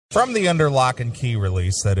From the Under Lock and Key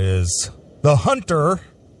release, that is The Hunter,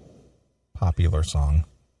 popular song.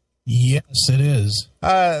 Yes, it is.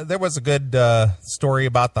 There was a good story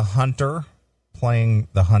about The Hunter, playing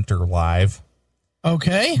The Hunter live.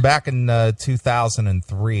 Okay. Back in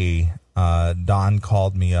 2003, Don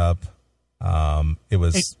called me up. It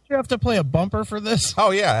was. Hey, do you have to play a bumper for this?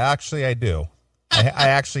 Oh, yeah, actually I do. I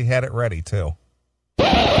actually had it ready, too.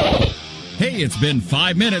 Hey, it's been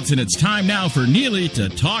 5 minutes, and it's time now for Neely to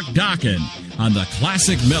talk Dokken on the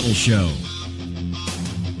Classic Metal Show.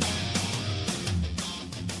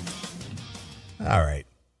 All right.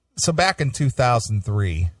 So back in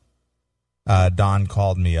 2003, Don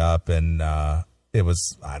called me up, and it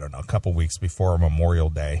was, I don't know, a couple weeks before Memorial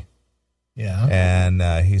Day. Yeah.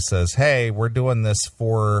 And he says, hey, we're doing this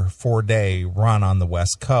four-day run on the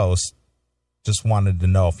West Coast. Just wanted to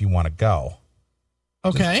know if you want to go.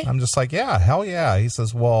 Okay. I'm just like, yeah, hell yeah. He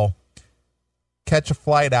says, well, catch a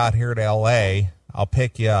flight out here to L.A. I'll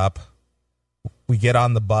pick you up. We get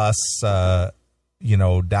on the bus,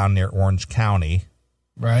 down near Orange County.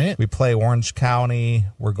 Right. We play Orange County.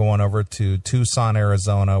 We're going over to Tucson,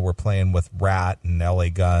 Arizona. We're playing with Rat and L.A.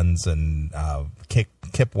 Guns, and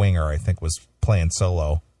Kip Winger, I think, was playing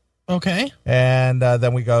solo. Okay. And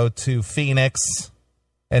then we go to Phoenix,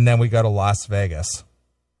 and then we go to Las Vegas.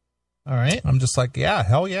 All right. I'm just like, yeah,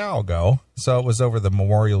 hell yeah, I'll go. So it was over the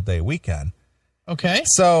Memorial Day weekend. Okay.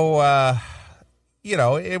 So,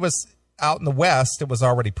 it was out in the West. It was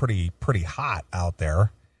already pretty hot out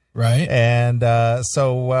there. Right. And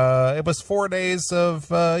so it was 4 days of,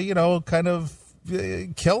 kind of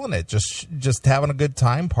killing it, just having a good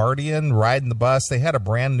time, partying, riding the bus. They had a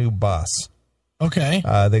brand new bus. Okay.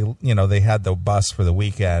 They had the bus for the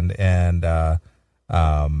weekend, and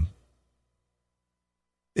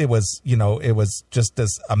it was just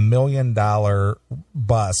this $1 million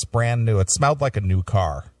bus, brand new. It smelled like a new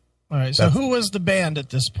car. All right. So who was the band at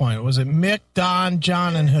this point? Was it Mick, Don,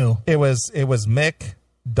 John, and who? It was Mick,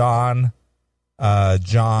 Don,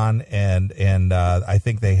 John, and I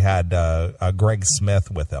think they had Greg Smith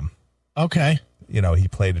with them. Okay. He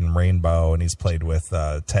played in Rainbow, and he's played with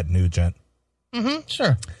Ted Nugent. Mm-hmm.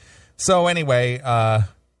 Sure. So anyway,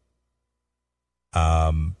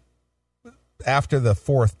 after the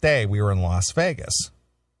fourth day, we were in Las Vegas,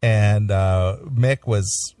 and Mick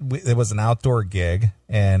it was an outdoor gig,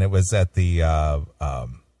 and it was at the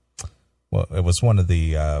it was one of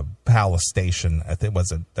the Palace Station. I think it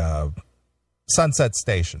was at Sunset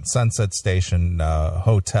Station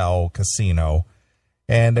Hotel Casino,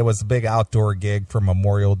 and it was a big outdoor gig for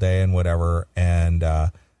Memorial Day and whatever. And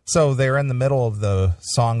so they're in the middle of the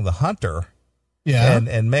song "The Hunter." Yeah.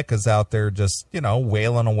 And Mick is out there just,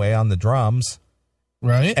 wailing away on the drums.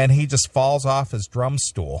 Right. And he just falls off his drum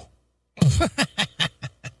stool.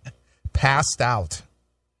 Passed out.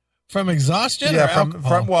 From exhaustion? Yeah, or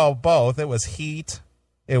alcohol? Both. It was heat.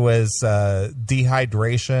 It was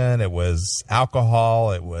dehydration. It was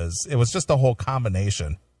alcohol. It was just a whole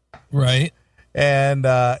combination. Right. And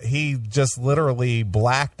he just literally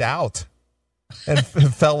blacked out and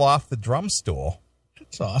fell off the drum stool.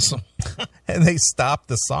 That's awesome. And they stopped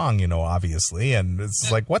the song, obviously. And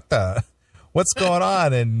it's like, what's going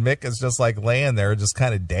on? And Mick is just like laying there, just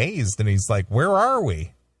kind of dazed. And he's like, where are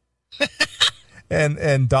we?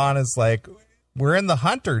 and Don is like, we're in the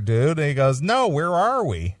Hunter, dude. And he goes, no, where are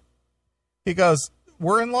we? He goes,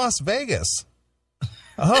 we're in Las Vegas.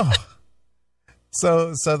 Oh,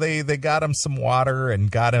 so they got him some water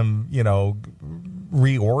and got him,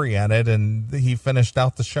 reoriented, and he finished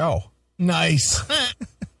out the show. Nice.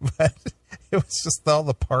 But it was just all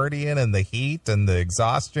the partying and the heat and the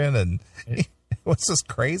exhaustion, and it was just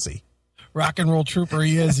crazy. Rock and roll trooper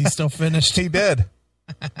he is. He still finished. He did.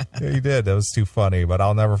 He did. It was too funny, but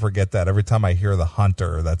I'll never forget that. Every time I hear The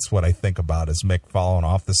Hunter, that's what I think about, is Mick falling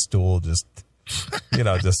off the stool, just,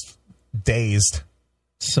 just dazed.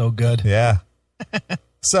 So good. Yeah.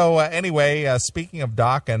 So anyway, speaking of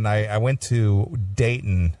Dokken, I went to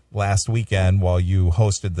Dayton last weekend while you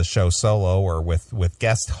hosted the show solo or with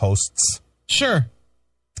guest hosts. Sure.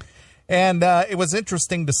 And it was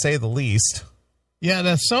interesting, to say the least. Yeah,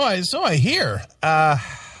 that's so I hear.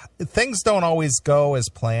 Things don't always go as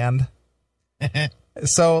planned.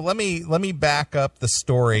 So let me back up the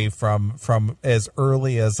story from as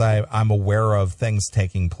early as I'm aware of things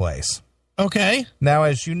taking place. Okay. Now,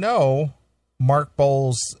 as you know, Mark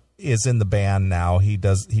Bowles is in the band now. He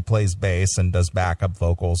plays bass and does backup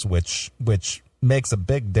vocals, which makes a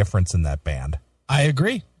big difference in that band. I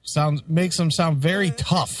agree. Makes them sound very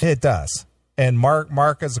tough. It does. And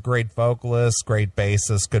Mark is a great vocalist, great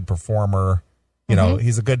bassist, good performer. You know,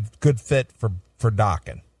 he's a good fit for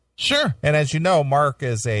Dokken. Sure. And as you know, Mark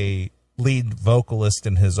is a lead vocalist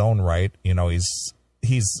in his own right. You know, he's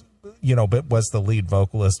was the lead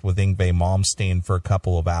vocalist with Yngwie Malmsteen for a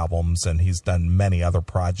couple of albums, and he's done many other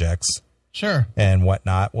projects. Sure. And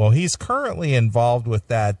whatnot. Well, he's currently involved with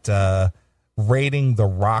that Raiding the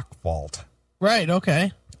Rock Vault. Right.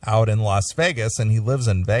 Okay. Out in Las Vegas, and he lives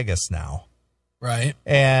in Vegas now. Right.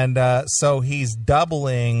 And so he's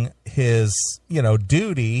doubling his,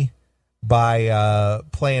 duty by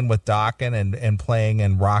playing with Dokken and playing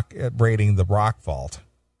in Raiding the Rock Vault.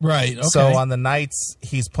 Right. Okay. So on the nights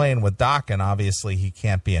he's playing with Dokken, obviously he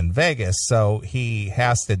can't be in Vegas, so he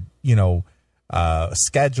has to,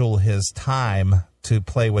 schedule his time to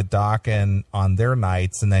play with Dokken on their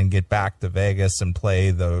nights, and then get back to Vegas and play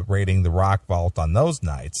the Raiding the Rock Vault on those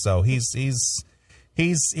nights. So he's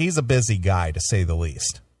a busy guy, to say the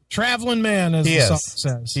least. Traveling man, as the song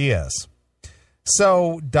says. He is.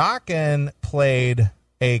 So Dokken played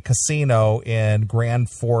a casino in Grand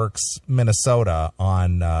Forks, Minnesota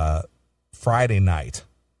on Friday night.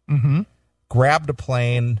 Mm-hmm. Grabbed a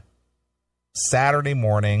plane Saturday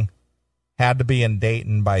morning, had to be in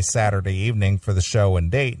Dayton by Saturday evening for the show in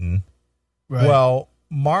Dayton. Right. Well,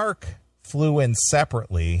 Mark flew in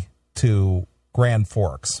separately to Grand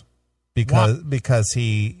Forks because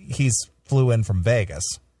he's flew in from Vegas.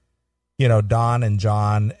 Don and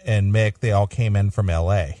John and Mick, they all came in from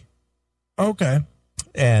L.A. Okay.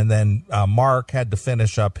 And then Mark had to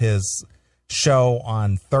finish up his show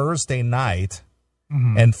on Thursday night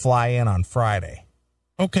and fly in on Friday.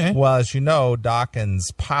 Okay. Well, as you know,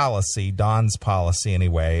 Don's policy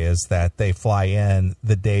anyway, is that they fly in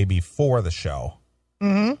the day before the show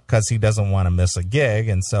because he doesn't want to miss a gig,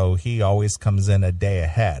 and so he always comes in a day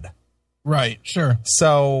ahead. Right, sure.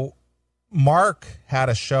 So Mark had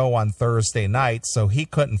a show on Thursday night, so he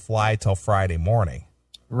couldn't fly till Friday morning.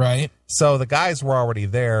 Right. So the guys were already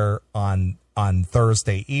there on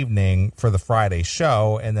Thursday evening for the Friday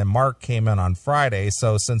show, and then Mark came in on Friday.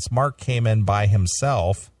 So since Mark came in by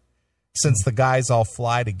himself, since the guys all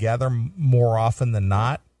fly together more often than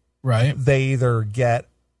not, right, they either get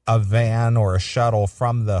a van or a shuttle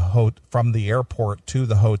from the airport to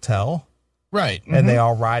the hotel, right, and they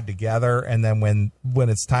all ride together. And then when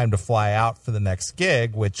it's time to fly out for the next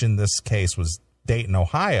gig, which in this case was Dayton,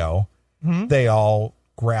 Ohio, they all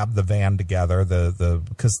grab the van together,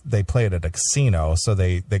 because they played at a casino, so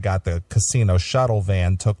they got the casino shuttle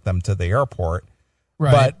van, took them to the airport.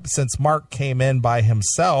 Right. But since Mark came in by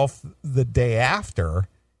himself the day after,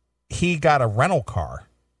 he got a rental car.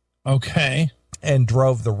 Okay. And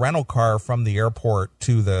drove the rental car from the airport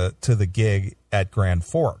to the gig at Grand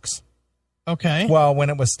Forks. Okay. Well,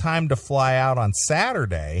 when it was time to fly out on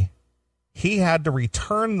Saturday, he had to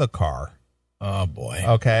return the car. Oh boy.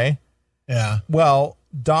 Okay. Yeah. Well,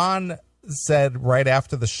 Don said right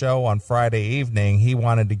after the show on Friday evening, he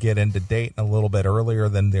wanted to get into Dayton a little bit earlier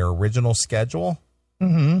than their original schedule.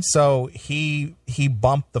 So he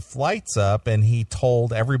bumped the flights up, and he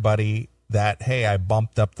told everybody that, hey, I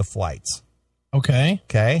bumped up the flights. Okay.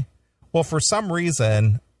 Okay. Well, for some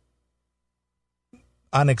reason,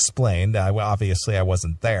 unexplained, obviously I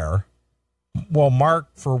wasn't there. Well, Mark,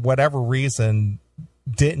 for whatever reason,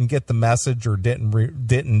 didn't get the message, or didn't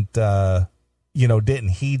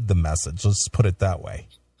heed the message. Let's put it that way.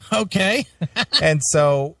 Okay. And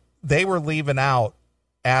so they were leaving out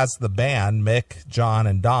as the band. Mick, John,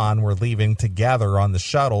 and Don were leaving together on the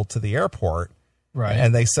shuttle to the airport. Right.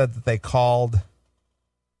 And they said that they called,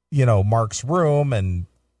 Mark's room and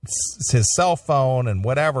his cell phone and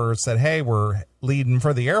whatever, said, hey, we're leaving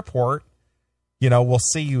for the airport. We'll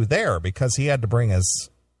see you there, because he had to bring his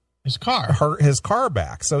car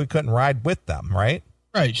back, so he couldn't ride with them. Right.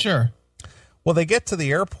 Right. Sure. Well, they get to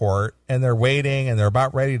the airport, and they're waiting, and they're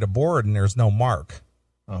about ready to board, and there's no Mark.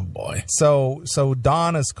 Oh boy. So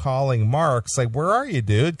Don is calling Mark. It's like, where are you,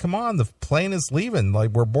 dude? Come on, the plane is leaving.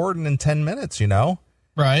 Like, we're boarding in 10 minutes,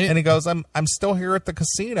 Right. And he goes, I'm still here at the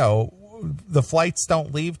casino. The flights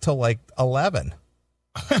don't leave till like 11.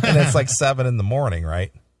 And it's like 7 in the morning,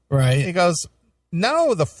 right? Right. He goes,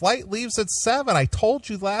 no, the flight leaves at 7. I told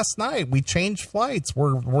you last night. We changed flights.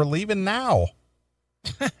 We're leaving now.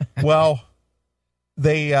 Well,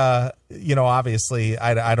 they, obviously,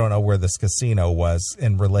 I don't know where this casino was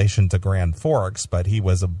in relation to Grand Forks, but he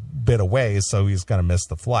was a bit away, so he's going to miss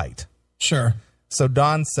the flight. Sure. So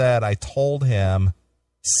Don said, I told him,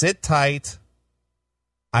 sit tight.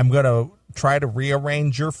 I'm going to try to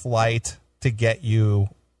rearrange your flight to get you,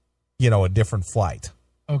 a different flight.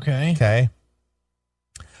 Okay. Okay.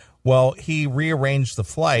 Well, he rearranged the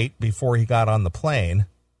flight before he got on the plane.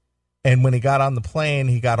 And when he got on the plane,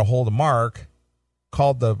 he got a hold of Mark,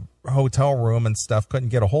 called the hotel room and stuff, couldn't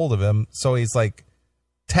get a hold of him. So he's like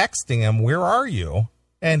texting him, "Where are you?"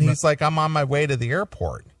 And he's like, "I'm on my way to the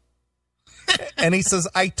airport." And he says,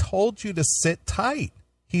 "I told you to sit tight."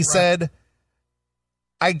 He said,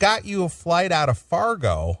 "I got you a flight out of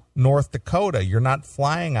Fargo, North Dakota. You're not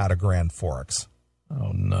flying out of Grand Forks."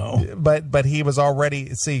 Oh, no. But he was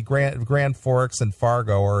already, see, Grand Forks and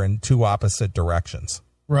Fargo are in two opposite directions.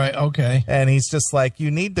 Right, okay. And he's just like, "You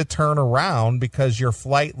need to turn around because your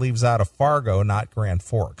flight leaves out of Fargo, not Grand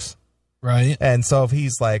Forks." Right. And so if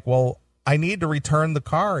he's like, "Well, I need to return the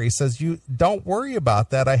car," he says, "You don't worry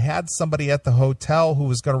about that. I had somebody at the hotel who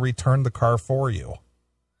was going to return the car for you."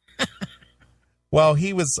 Well,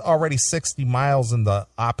 he was already 60 miles in the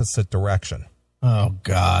opposite direction. Oh,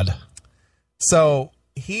 God. So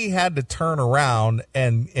he had to turn around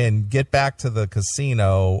and get back to the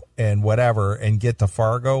casino and whatever and get to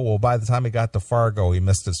Fargo. Well, by the time he got to Fargo, he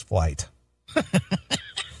missed his flight.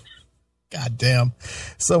 God damn.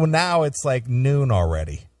 So now it's like noon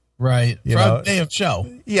already. Right. You For know, a day of show.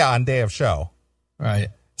 Yeah, on day of show. Right.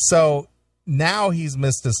 So now he's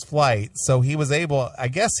missed his flight. So he was able, I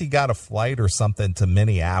guess he got a flight or something to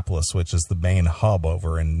Minneapolis, which is the main hub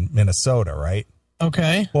over in Minnesota, right?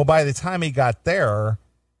 Okay. Well, by the time he got there,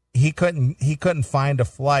 he couldn't find a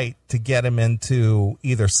flight to get him into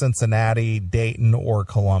either Cincinnati, Dayton, or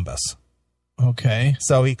Columbus. Okay.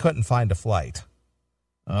 So he couldn't find a flight.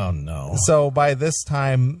 Oh, no. So by this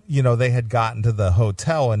time, you know, they had gotten to the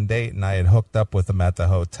hotel in Dayton. I had hooked up with him at the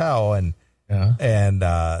hotel, and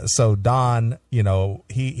so Don, you know,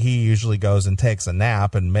 he usually goes and takes a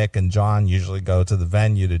nap, and Mick and John usually go to the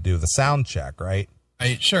venue to do the sound check, right?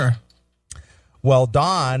 Right, sure. Well,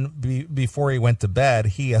 Don, before he went to bed,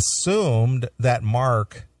 he assumed that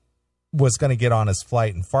Mark was going to get on his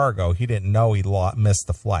flight in Fargo. He didn't know he missed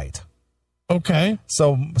the flight. Okay.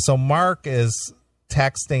 So Mark is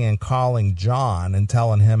texting and calling John and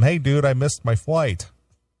telling him, "Hey, dude, I missed my flight."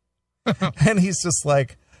 And he's just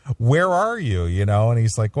like, "Where are you?" You know, and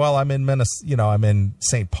he's like, "Well, I'm in I'm in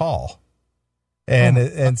St. Paul."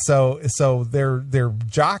 And so they're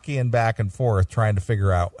jockeying back and forth trying to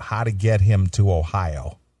figure out how to get him to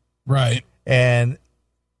Ohio. Right. And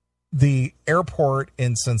the airport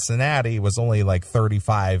in Cincinnati was only like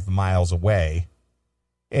 35 miles away,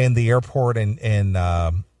 and the airport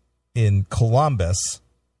in Columbus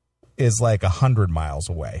is like 100 miles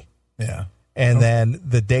away. Yeah. And then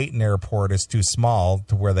the Dayton airport is too small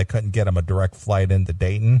to where they couldn't get him a direct flight into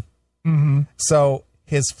Dayton. Mm-hmm. So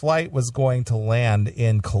his flight was going to land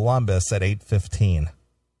in Columbus at 8:15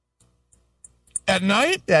 at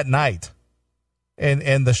night. At night,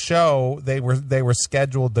 and the show they were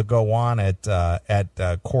scheduled to go on at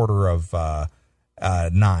quarter of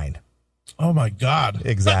 9. Oh my God!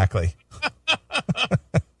 Exactly.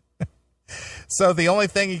 So the only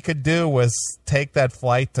thing he could do was take that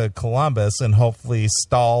flight to Columbus and hopefully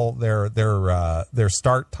stall their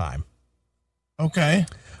start time. Okay.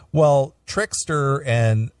 Well, Trickster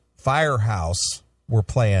and Firehouse were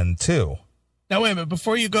playing too. Now wait a minute.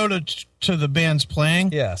 Before you go to the bands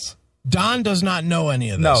playing, yes, Don does not know any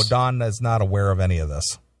of this. No, Don is not aware of any of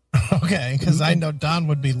this. Okay, because I know Don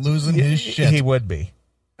would be losing his shit. He would be.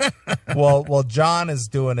 Well, John is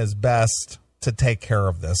doing his best to take care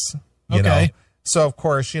of this. You know? So, of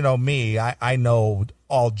course, you know me, I know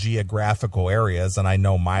all geographical areas, and I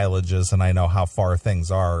know mileages, and I know how far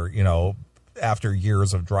things are. You know, after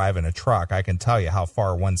years of driving a truck, I can tell you how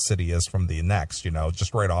far one city is from the next, you know,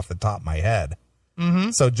 just right off the top of my head. Mm-hmm.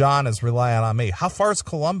 So John is relying on me. How far is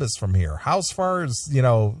Columbus from here? How far is, you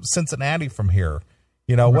know, Cincinnati from here?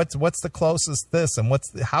 You know, what's the closest this, and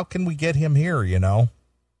how can we get him here, you know?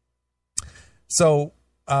 So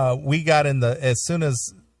we got as soon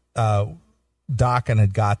as Dokken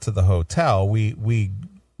had got to the hotel, we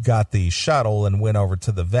got the shuttle and went over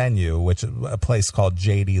to the venue, which is a place called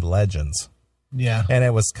JD Legends. Yeah. And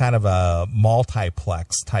it was kind of a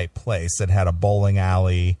multiplex type place. It had a bowling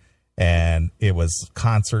alley, and it was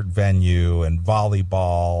concert venue and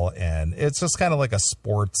volleyball, and it's just kind of like a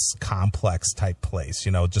sports complex type place,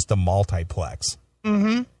 you know, just a multiplex.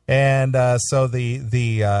 Mm-hmm. And so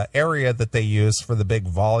the area that they used for the big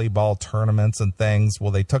volleyball tournaments and things,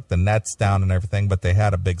 well, they took the nets down and everything, but they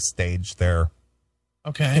had a big stage there.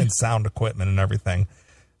 Okay. And sound equipment and everything.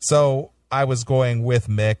 So I was going with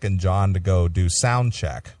Mick and John to go do sound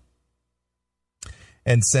check.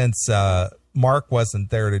 And since Mark wasn't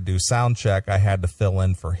there to do sound check, I had to fill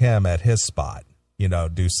in for him at his spot, you know,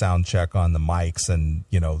 do sound check on the mics and,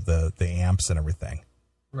 you know, the amps and everything.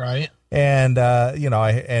 Right. And, you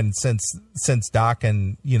know, since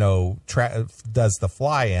Dokken, you know, does the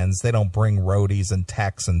fly-ins, they don't bring roadies and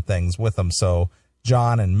techs and things with them. So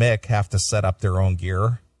John and Mick have to set up their own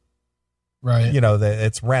gear. Right.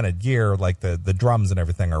 It's rented gear, like the drums and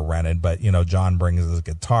everything are rented, but, John brings his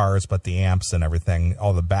guitars, but the amps and everything,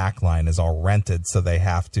 all the back line is all rented, so they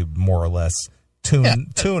have to more or less tune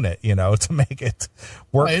it, to make it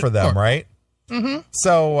work for them, right? Mm-hmm.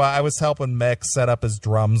 So I was helping Mick set up his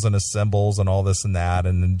drums and his cymbals and all this and that,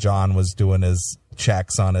 and then John was doing his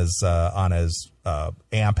checks on his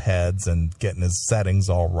amp heads and getting his settings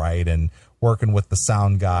all right and working with the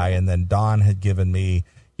sound guy, and then Don had given me...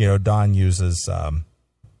 Don uses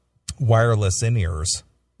wireless in-ears.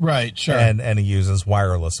 Right, sure. And he uses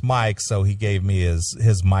wireless mics, so he gave me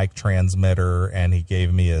his mic transmitter, and he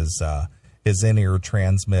gave me his in-ear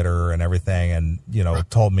transmitter and everything, and,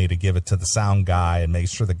 told me to give it to the sound guy and make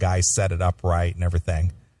sure the guy set it up right and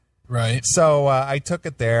everything. Right. So I took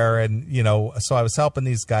it there, and, so I was helping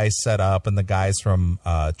these guys set up, and the guys from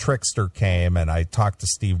Trickster came, and I talked to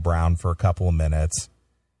Steve Brown for a couple of minutes.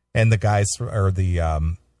 And the guys, or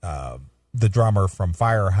the drummer from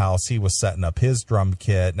Firehouse, he was setting up his drum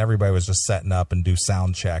kit, and everybody was just setting up and do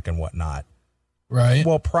sound check and whatnot. Right.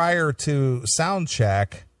 Well, prior to sound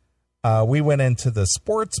check, we went into the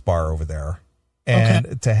sports bar over there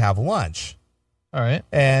and to have lunch. All right.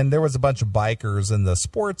 And there was a bunch of bikers in the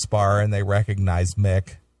sports bar, and they recognized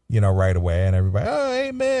Mick, right away. And everybody, oh,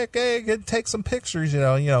 hey, Mick, hey, take some pictures.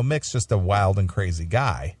 Mick's just a wild and crazy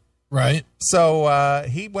guy. Right. So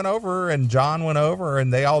he went over, and John went over,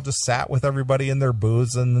 and they all just sat with everybody in their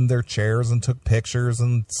booths and in their chairs and took pictures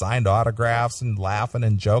and signed autographs and laughing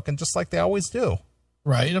and joking, just like they always do.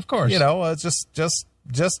 Right, of course.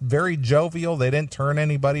 Just very jovial. They didn't turn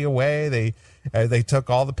anybody away. They took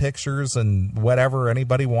all the pictures and whatever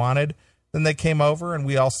anybody wanted. Then they came over, and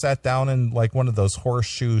we all sat down in like one of those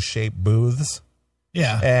horseshoe-shaped booths.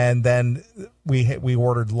 Yeah. And then we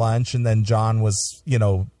ordered lunch, and then John was,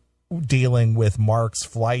 dealing with Mark's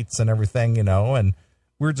flights and everything, and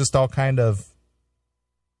we were just all kind of,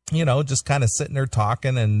 just kind of sitting there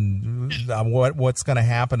talking and what's going to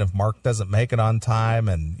happen if Mark doesn't make it on time.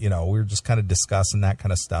 And, we were just kind of discussing that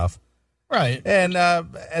kind of stuff. Right. And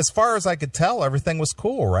as far as I could tell, everything was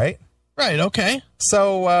cool, right? Right. Okay.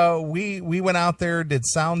 So we went out there, did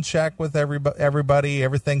sound check with everybody.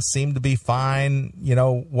 Everything seemed to be fine,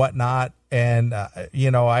 whatnot. And,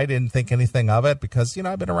 I didn't think anything of it because,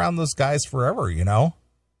 I've been around those guys forever,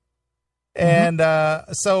 And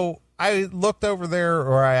so I looked over there,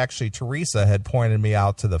 or Teresa had pointed me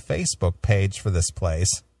out to the Facebook page for this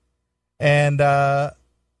place. And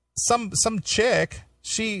some chick,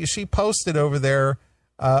 she posted over there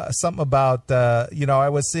something about, I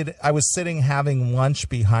was sitting having lunch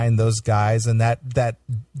behind those guys, and that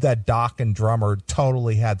Dokken drummer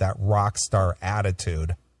totally had that rock star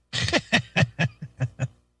attitude.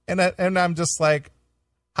 And I'm just like,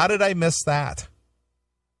 how did I miss that?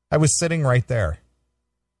 I was sitting right there.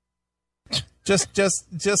 Just,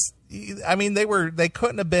 I mean, they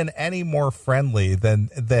couldn't have been any more friendly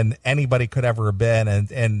than anybody could ever have been.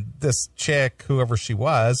 And this chick, whoever she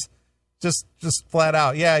was, just flat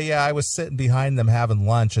out, yeah, I was sitting behind them having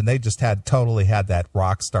lunch, and they just totally had that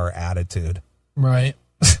rock star attitude. Right.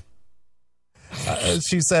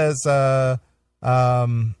 She says,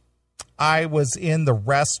 I was in the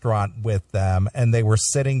restaurant with them, and they were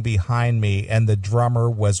sitting behind me, and the drummer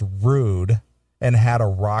was rude and had a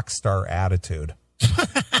rock star attitude.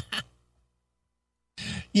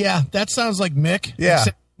 Yeah, that sounds like Mick. Yeah.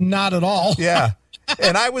 Not at all. Yeah.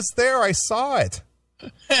 And I was there. I saw it.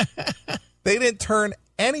 They didn't turn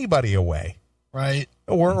anybody away. Right.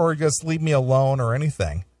 Or just leave me alone or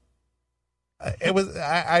anything. It was,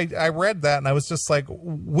 I read that, and I was just like,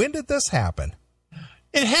 when did this happen?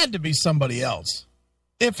 It had to be somebody else.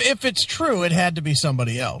 If it's true, it had to be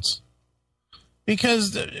somebody else.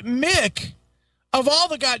 Because Mick, of all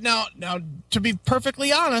the guys, now, to be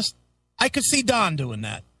perfectly honest, I could see Don doing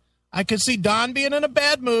that. I could see Don being in a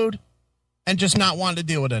bad mood and just not wanting to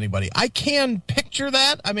deal with anybody. I can picture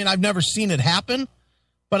that. I mean, I've never seen it happen,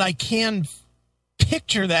 but I can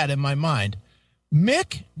picture that in my mind.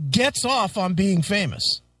 Mick gets off on being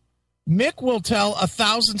famous. Mick will tell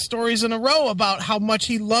 1,000 stories in a row about how much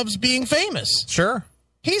he loves being famous. Sure.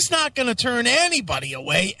 He's not going to turn anybody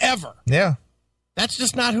away ever. Yeah. That's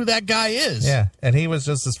just not who that guy is. Yeah. And he was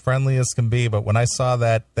just as friendly as can be. But when I saw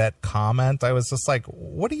that comment, I was just like,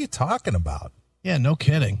 what are you talking about? Yeah, no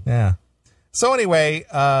kidding. Yeah. So anyway,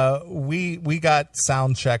 we got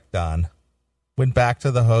sound check done, went back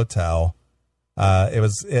to the hotel. It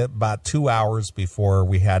was about 2 hours before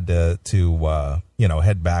we had to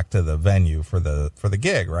head back to the venue for the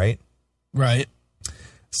gig, right? Right.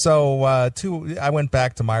 So I went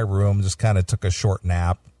back to my room, just kind of took a short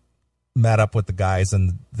nap, met up with the guys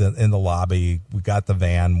in the lobby. We got the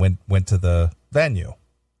van, went to the venue.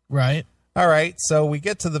 Right. All right. So we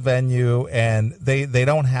get to the venue, and they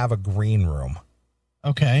don't have a green room.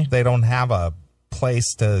 Okay. They don't have a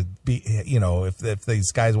place to be, if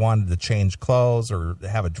these guys wanted to change clothes or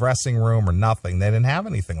have a dressing room or nothing. They didn't have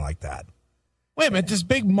anything like that. Wait a minute, this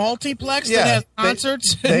big multiplex that has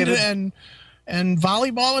concerts and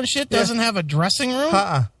volleyball and shit doesn't have a dressing room?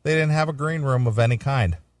 They didn't have a green room of any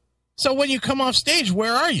kind. So when you come off stage,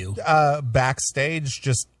 where are you? Backstage,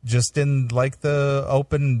 just in like the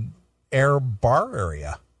open air bar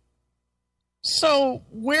area. So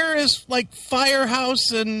where is like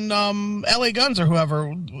Firehouse and LA Guns or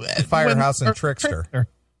whoever? Firehouse and Trickster.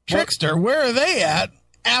 Trickster, where are they at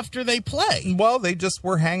after they play? Well, they just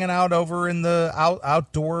were hanging out over in the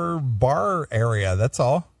outdoor bar area. That's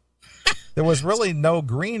all. There was really no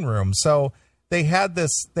green room. So they had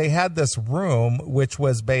this room, which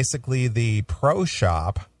was basically the pro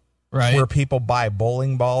shop, right, where people buy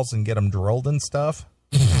bowling balls and get them drilled and stuff.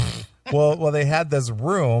 well, they had this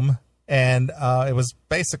room, and it was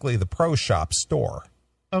basically the pro shop store.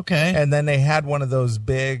 Okay. And then they had one of those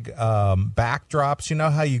big backdrops. You know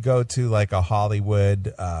how you go to like a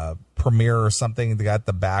Hollywood premiere or something? They got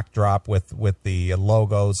the backdrop with the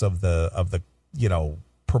logos of the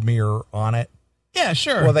premiere on it. Yeah,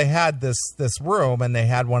 sure. Well, they had this room, and they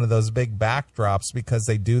had one of those big backdrops because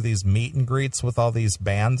they do these meet and greets with all these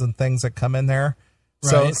bands and things that come in there.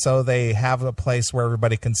 Right. So they have a place where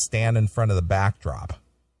everybody can stand in front of the backdrop.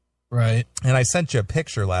 Right. And I sent you a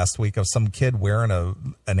picture last week of some kid wearing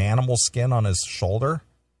an animal skin on his shoulder.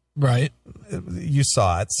 Right. You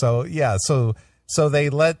saw it. So yeah. So they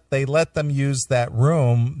let them use that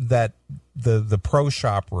room, that the pro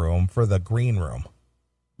shop room, for the green room.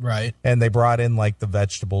 Right. And they brought in like the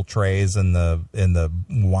vegetable trays and the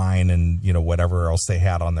wine and whatever else they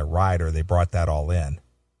had on their rider. They brought that all in.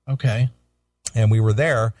 Okay. And we were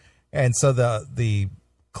there, and so the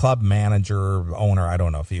club manager, owner, I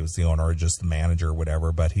don't know if he was the owner or just the manager or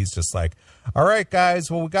whatever, but he's just like, all right, guys,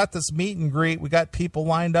 well, we got this meet and greet. We got people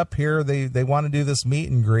lined up here. They want to do this meet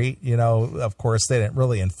and greet. Of course, they didn't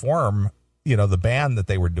really inform, the band that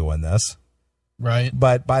they were doing this. Right.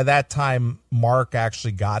 But by that time, Mark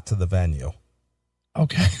actually got to the venue.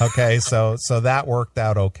 Okay. Okay, so that worked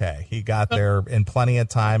out okay. He got there in plenty of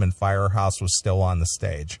time, and Firehouse was still on the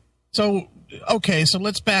stage. So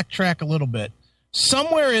let's backtrack a little bit.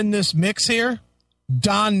 Somewhere in this mix here,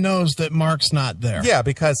 Don knows that Mark's not there. Yeah,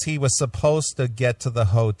 because he was supposed to get to the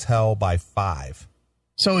hotel by 5.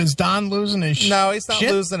 So is Don losing his shit? No, he's not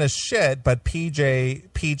losing his shit, but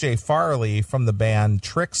PJ Farley from the band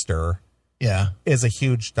Trickster is a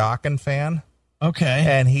huge Dokken fan. Okay.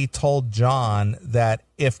 And he told John that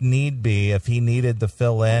if he needed to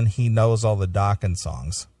fill in, he knows all the Dokken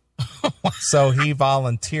songs. So he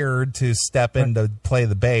volunteered to step in to play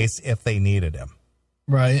the bass if they needed him.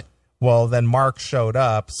 Right. Well, then Mark showed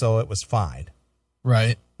up, so it was fine.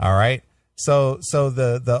 Right. All right. So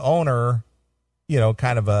the owner,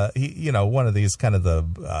 kind of one of these kind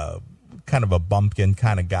of kind of a bumpkin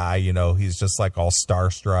kind of guy, he's just like all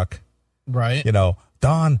starstruck. Right.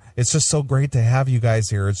 Don, it's just so great to have you guys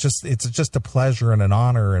here. It's just a pleasure and an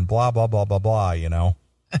honor and blah, blah, blah, blah, blah,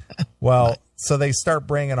 Well, so they start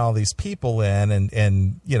bringing all these people in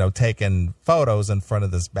and taking photos in front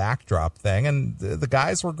of this backdrop thing. And the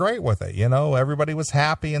guys were great with it. Everybody was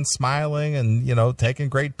happy and smiling and, taking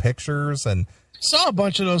great pictures. And saw a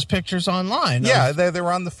bunch of those pictures online. Yeah, they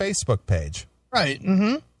were on the Facebook page. Right.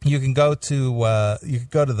 Mm-hmm. You can go to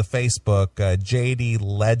the Facebook JD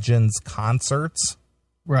Legends Concerts.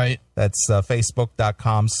 Right. That's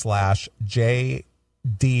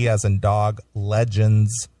facebook.com/JD as in dog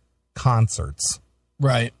Legends Concerts.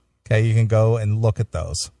 Right. Okay, you can go and look at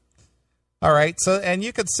those. All right, so and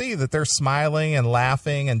you could see that they're smiling and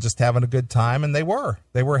laughing and just having a good time, and they were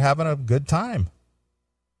having a good time.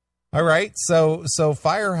 All right, so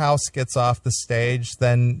Firehouse gets off the stage,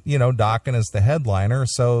 then Dokken is the headliner,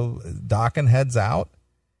 so Dokken heads out,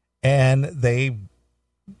 and they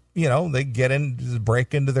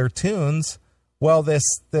break into their tunes. Well, this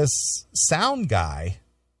sound guy.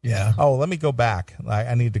 Yeah. Oh, let me go back.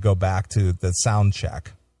 I need to go back to the sound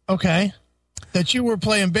check. Okay. That you were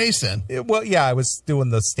playing bass in. Well, yeah, I was doing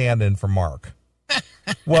the stand-in for Mark.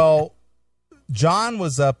 Well, John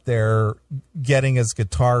was up there getting his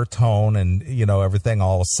guitar tone and everything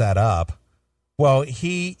all set up. Well,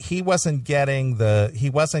 he wasn't getting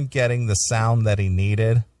the sound that he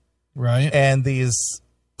needed. Right. And these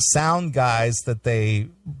sound guys that they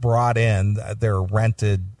brought in, their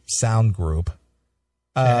rented sound group,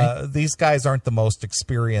 these guys aren't the most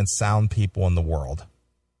experienced sound people in the world.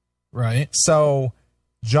 Right. So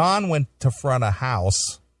John went to front a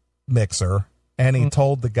house mixer and he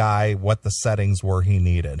told the guy what the settings were he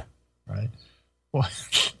needed. Right. Well,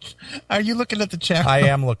 are you looking at the chat? I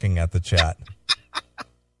am looking at the chat.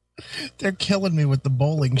 They're killing me with the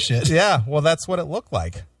bowling shit. Yeah, well, that's what it looked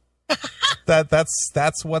like.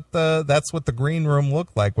 That's what the green room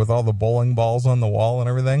looked like with all the bowling balls on the wall and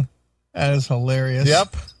everything. That is hilarious.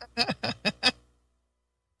 Yep.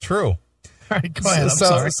 True. All right, go ahead. I'm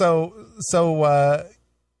sorry. So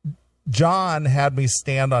John had me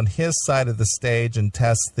stand on his side of the stage and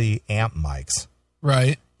test the amp mics.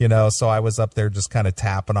 Right. You know, so I was up there just kind of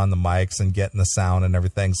tapping on the mics and getting the sound and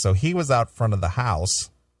everything. So he was out front of the house.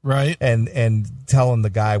 Right. And telling the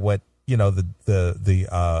guy what, you know,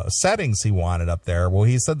 the settings he wanted up there. Well,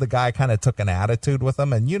 he said the guy kind of took an attitude with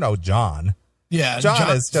him. And, you know, John. Yeah. John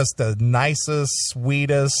is just the nicest,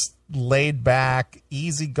 sweetest, laid back,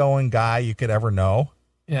 easygoing guy you could ever know.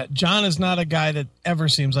 Yeah. John is not a guy that ever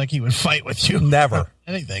seems like he would fight with you. Never.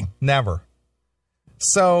 Anything. Never.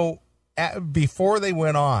 So before they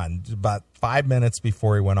went on, about 5 minutes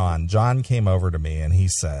before he went on, John came over to me and he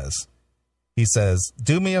says,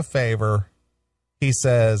 do me a favor. He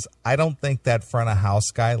says, I don't think that front of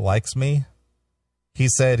house guy likes me. He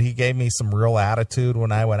said he gave me some real attitude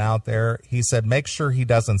when I went out there. He said, make sure he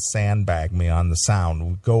doesn't sandbag me on the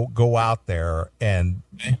sound. Go out there and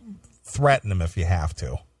threaten him if you have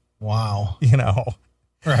to. Wow. You know?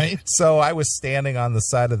 Right. So I was standing on the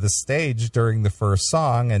side of the stage during the first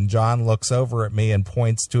song, and John looks over at me and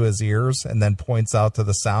points to his ears and then points out to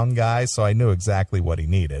the sound guy. So I knew exactly what he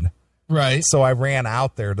needed. Right. So I ran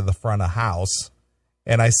out there to the front of house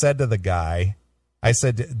and I said to the guy, I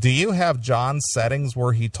said, do you have John's settings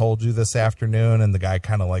where he told you this afternoon? And the guy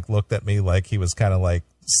kind of like looked at me like he was kind of like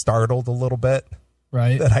startled a little bit.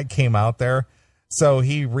 Right. That I came out there. So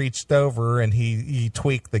he reached over and he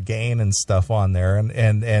tweaked the gain and stuff on there.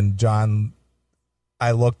 And John,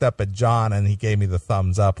 I looked up at John and he gave me the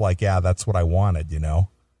thumbs up like, yeah, that's what I wanted, you know?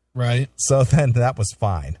 Right. So then that was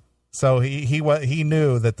fine. So he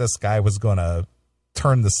knew that this guy was going to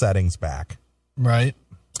turn the settings back. Right.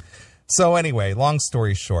 So anyway, long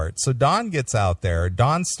story short. So Don gets out there.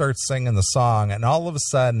 Don starts singing the song, and all of a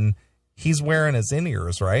sudden, he's wearing his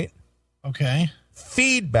in-ears, right? Okay.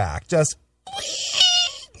 Feedback, just,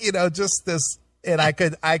 you know, just this. And I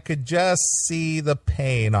could just see the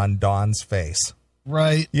pain on Don's face.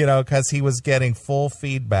 Right. You know, because he was getting full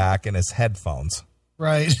feedback in his headphones.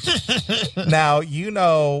 Right. Now, you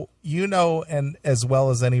know, and as well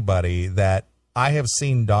as anybody that I have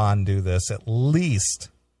seen Don do this at least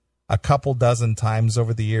a couple dozen times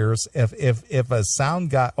over the years. If a sound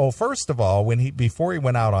guy, first of all, before he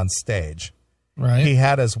went out on stage, right, he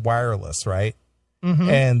had his wireless, right? Mm-hmm.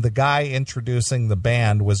 And the guy introducing the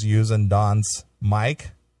band was using Don's mic.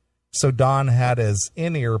 So Don had his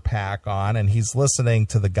in-ear pack on and he's listening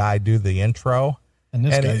to the guy do the intro. And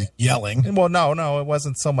this guy's yelling. Well, no, it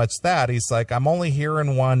wasn't so much that. He's like, I'm only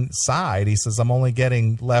hearing one side. He says, I'm only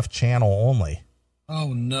getting left channel only.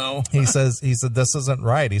 Oh, no. He said, this isn't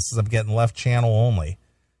right. He says, I'm getting left channel only.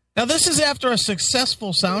 Now, this is after a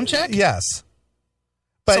successful sound check? Yes.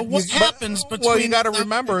 But so what happens between... Well, you got to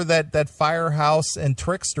remember that Firehouse and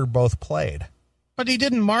Trickster both played. But he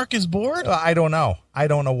didn't mark his board? I don't know. I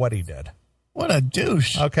don't know what he did. What a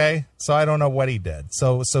douche. Okay, so I don't know what he did.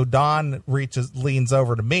 So Don leans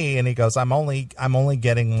over to me and he goes, I'm only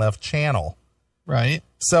getting left channel. Right.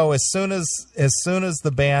 So as soon as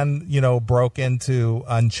the band, you know, broke into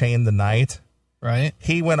Unchain the Night, right,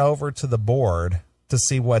 he went over to the board to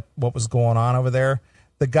see what was going on over there.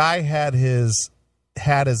 The guy had his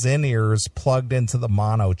in-ears plugged into the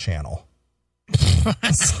mono channel.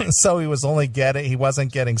 So he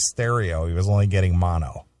wasn't getting stereo, he was only getting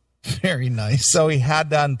mono. Very nice. So he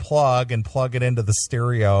had to unplug and plug it into the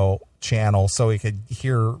stereo channel so he could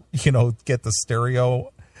hear, you know, get the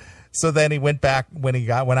stereo. So then he went back when he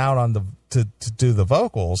went out on to do the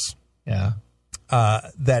vocals. Yeah.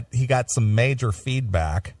 That he got some major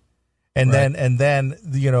feedback, and right. then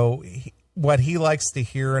you know what he likes to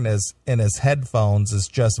hear in his headphones is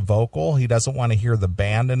just vocal. He doesn't want to hear the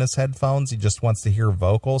band in his headphones. He just wants to hear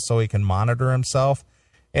vocal so he can monitor himself.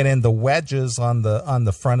 And in the wedges on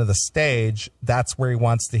the front of the stage, that's where he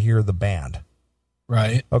wants to hear the band.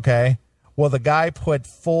 Right. Okay. Well, the guy put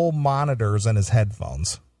full monitors in his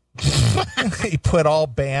headphones. He put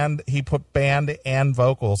band and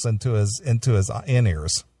vocals into his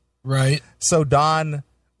in-ears. Right. So Don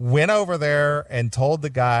went over there and told the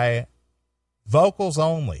guy vocals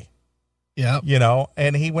only. Yeah. You know,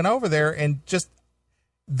 and he went over there and just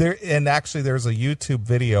there, and actually there's a YouTube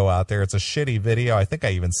video out there. It's a shitty video. I think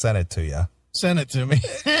I even sent it to you. Send it to me.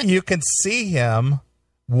 You can see him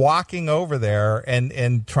walking over there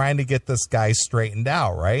and trying to get this guy straightened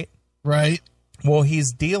out, right? Right. Well,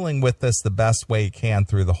 he's dealing with this the best way he can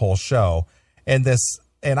through the whole show. And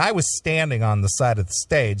I was standing on the side of the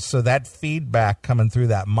stage, so that feedback coming through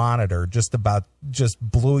that monitor just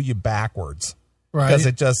blew you backwards. Right. Because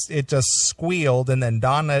it just squealed, and then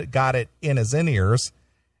Don got it in his in-ears,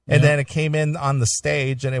 and then it came in on the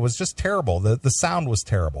stage, and it was just terrible. The sound was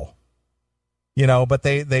terrible. But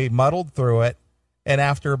they muddled through it, and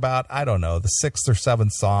after about, I don't know, the sixth or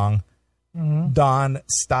seventh song, Don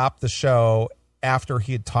stopped the show after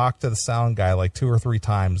he had talked to the sound guy like 2 or 3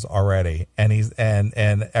 times already, and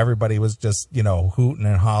and everybody was just hooting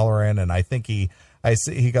and hollering, and I think he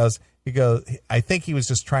goes, I think he was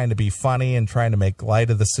just trying to be funny and trying to make light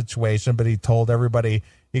of the situation, but he told everybody,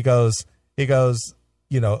 he goes,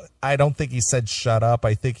 I don't think he said shut up.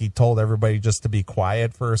 I think he told everybody just to be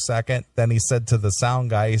quiet for a second. Then he said to the sound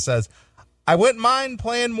guy, he says, I wouldn't mind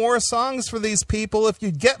playing more songs for these people if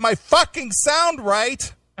you'd get my fucking sound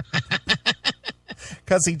right.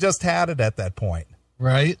 Because he just had it at that point.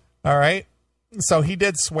 Right. All right. So he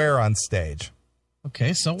did swear on stage.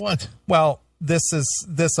 Okay, so what? Well,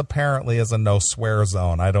 this apparently is a no swear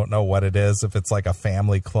zone. I don't know what it is. If it's like a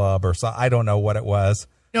family club or something, I don't know what it was.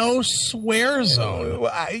 No swear zone.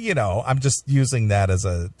 I'm just using that as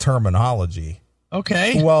a terminology.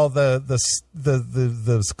 Okay. Well,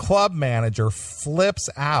 the club manager flips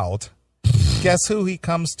out. Guess who he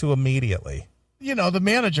comes to immediately? The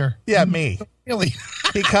manager. Yeah, me. Really?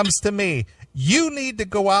 He comes to me. You need to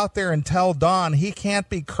go out there and tell Don he can't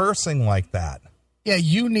be cursing like that. Yeah,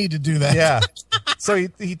 you need to do that. Yeah. So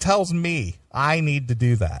he tells me I need to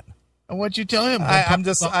do that. And what'd you tell him? I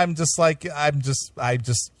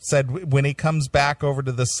just said when he comes back over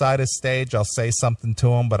to this side of stage, I'll say something to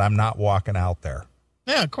him, but I'm not walking out there.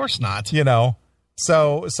 Yeah, of course not.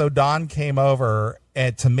 So Don came over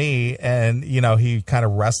to me, and he kind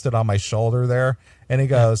of rested on my shoulder there, and he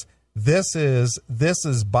goes, "This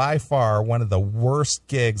is by far one of the worst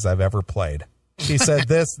gigs I've ever played." He said,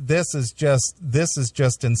 "This is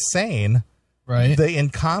just insane." Right. The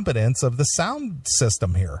incompetence of the sound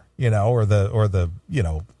system here, or the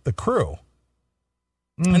crew.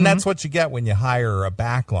 Mm-hmm. And that's what you get when you hire a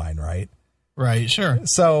backline, right? Right, sure.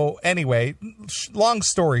 So anyway, long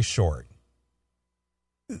story short,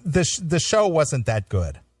 the show wasn't that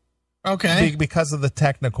good. Okay. Because of the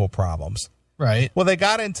technical problems. Right. Well, they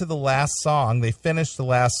got into the last song, they finished the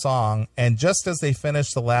last song, and just as they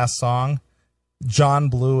finished the last song, John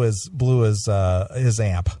blew his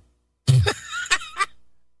amp.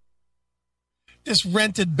 This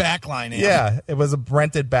rented backline amp. Yeah, it was a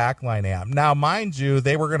rented backline amp. Now, mind you,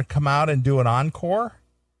 they were going to come out and do an encore.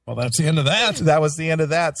 Well, that's the end of that. That was the end of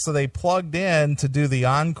that. So they plugged in to do the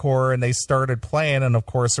encore, and they started playing, and of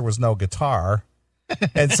course there was no guitar.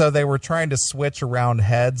 And so they were trying to switch around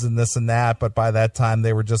heads and this and that, but by that time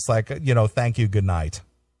they were just like, thank you, good night.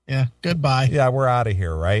 Yeah, goodbye. Yeah, we're out of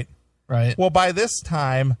here, right? Right. Well, by this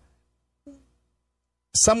time,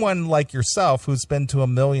 someone like yourself who's been to a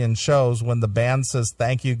million shows, when the band says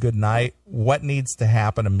thank you, good night, what needs to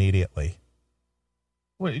happen immediately?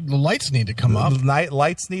 Well, the lights need to come up.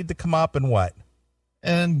 Lights need to come up, and what?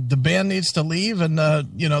 And the band needs to leave, and they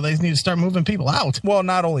need to start moving people out. Well,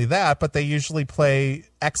 not only that, but they usually play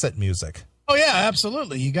exit music. Oh yeah,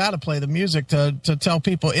 absolutely. You got to play the music to tell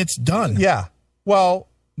people it's done. Yeah. Well,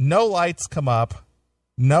 no lights come up.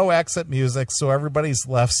 No exit music, so everybody's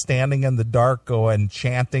left standing in the dark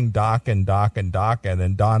chanting Dokken, Dokken, Dokken,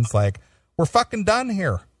 and Don's like, we're fucking done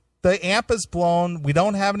here. The amp is blown. We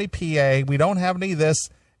don't have any PA. We don't have any of this.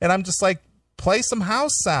 And I'm just like, play some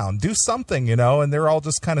house sound. Do something, and they're all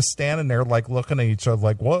just kind of standing there like looking at each other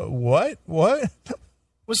like, what? Was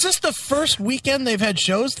this the first weekend they've had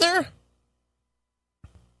shows there?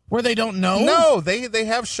 Where they don't know? No, they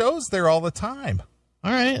have shows there all the time.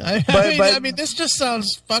 All right. I mean, this just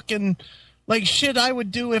sounds fucking like shit I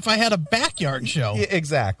would do if I had a backyard show.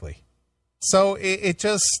 Exactly. So it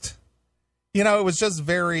just, it was just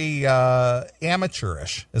very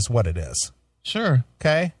amateurish is what it is. Sure.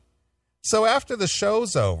 Okay. So after the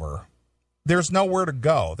show's over, there's nowhere to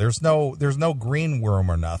go. There's no green room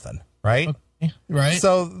or nothing. Right. Okay. Right.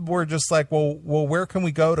 So we're just like, well, where can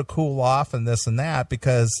we go to cool off and this and that?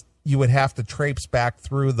 Because you would have to traipse back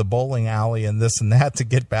through the bowling alley and this and that to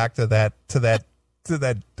get back to that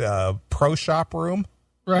pro shop room.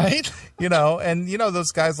 Right. And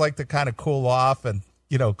those guys like to kind of cool off and,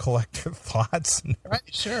 collect their thoughts. Right.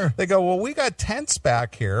 Sure. They go, well, we got tents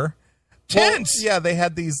back here. Tents. Well, yeah. They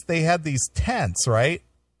had these tents, right?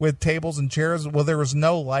 With tables and chairs. Well, there was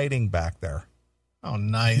no lighting back there. Oh,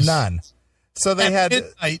 nice. None. So they had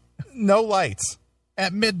midnight. no lights.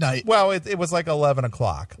 At midnight. Well, it was like 11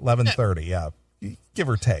 o'clock, 11:30, yeah. Give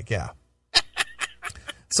or take, yeah.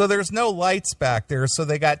 So there's no lights back there. So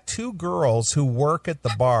they got two girls who work at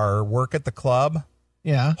the bar, work at the club,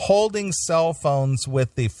 Yeah. holding cell phones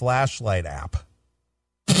with the flashlight app.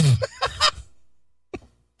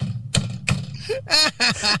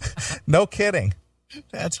 No kidding.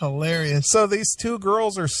 That's hilarious. So these two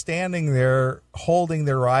girls are standing there holding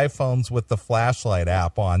their iPhones with the flashlight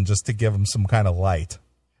app on just to give them some kind of light.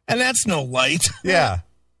 And that's no light. Yeah.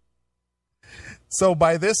 So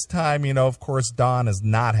by this time, of course, Don is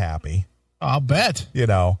not happy. I'll bet.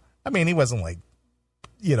 I mean, he wasn't like,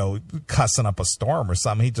 cussing up a storm or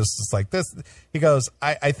something. He just is like this. He goes,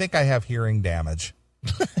 I think I have hearing damage.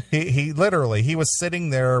 he literally, he was sitting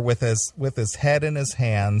there with his head in his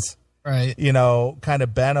hands, right? Kind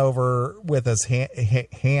of bent over with his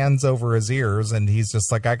hands over his ears. And he's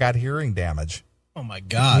just like, I got hearing damage. Oh my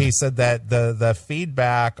God. He said that the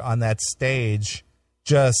feedback on that stage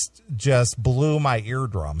just blew my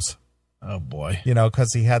eardrums. Oh boy.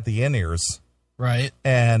 Because he had the in-ears. Right.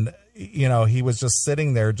 And, he was just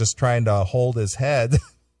sitting there just trying to hold his head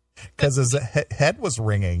because his head was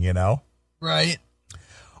ringing, Right.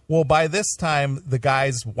 Well, by this time, the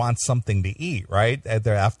guys want something to eat, right? At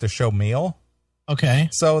their after-show meal. Okay.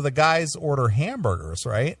 So the guys order hamburgers,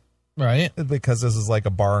 right? Right. Because this is like a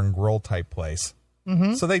bar and grill type place.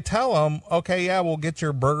 Mm-hmm. So they tell him, okay, yeah, we'll get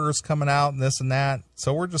your burgers coming out and this and that.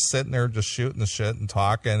 So we're just sitting there just shooting the shit and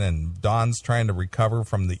talking, and Don's trying to recover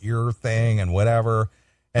from the ear thing and whatever.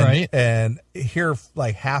 And, right. And here,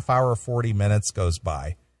 like half hour, 40 minutes goes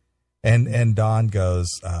by. And Don goes,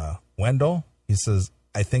 Wendell, he says,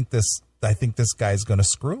 I think this guy's going to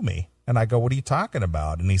screw me. And I go, what are you talking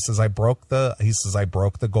about? And he says, I broke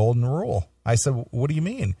the golden rule. I said, what do you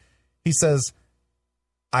mean? He says,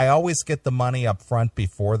 I always get the money up front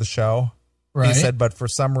before the show. Right. He said, but for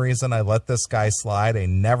some reason I let this guy slide. I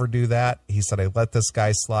never do that. He said, I let this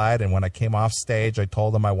guy slide. And when I came off stage, I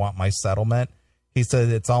told him I want my settlement. He said,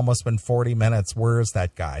 it's almost been 40 minutes. Where is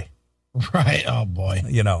that guy? Right. Oh boy.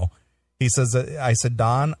 He says, I said,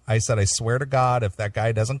 Don, I said, I swear to God, if that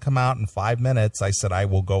guy doesn't come out in 5 minutes, I said, I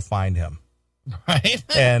will go find him. Right.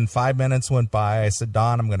 And 5 minutes went by. I said,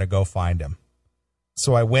 Don, I'm going to go find him.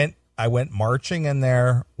 So I went marching in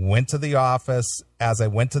there, went to the office. As I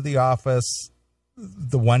went to the office,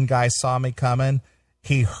 the one guy saw me coming.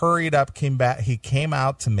 He hurried up, came back. He came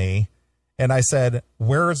out to me, and I said,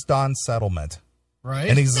 where is Don's settlement? Right.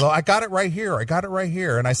 And he's like, I got it right here.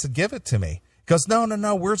 And I said, give it to me. He goes,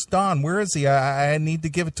 no. Where's Don? Where is he? I need to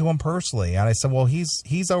give it to him personally. And I said, well,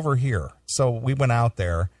 he's over here. So we went out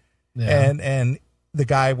there, and the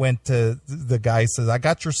guy says, I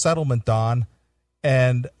got your settlement, Don.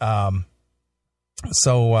 And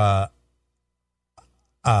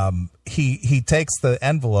he takes the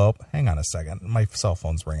envelope. Hang on a second. My cell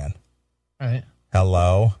phone's ringing. All right.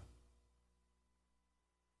 Hello.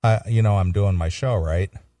 I'm doing my show, right?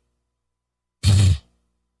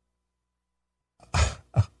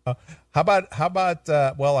 How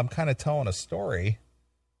about well, I'm kind of telling a story,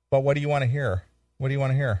 but what do you want to hear?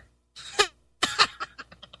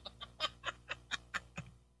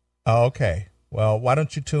 Oh, okay. Well, why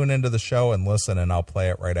don't you tune into the show and listen, and I'll play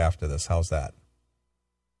it right after this. How's that?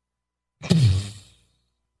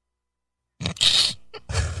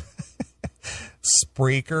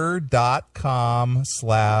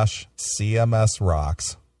 Spreaker.com/CMS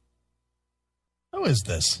Rocks. Who is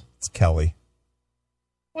this? It's Kelly.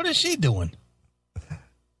 What is she doing?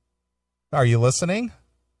 Are you listening?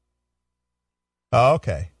 Oh,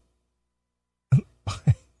 okay.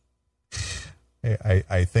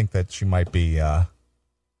 I think that she might be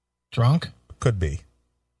drunk. Could be.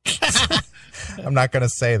 I'm not going to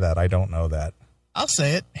say that. I don't know that. I'll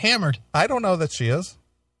say it. Hammered. I don't know that she is.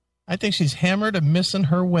 I think she's hammered and missing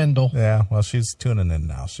her Wendell. Yeah, well, she's tuning in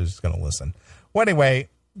now. She's going to listen. Well, anyway,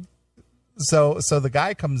 so the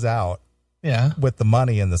guy comes out with the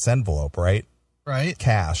money in this envelope, right? Right.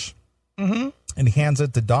 Cash. Mm-hmm. And he hands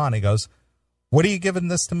it to Don. He goes, what are you giving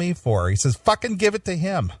this to me for? He says, fucking give it to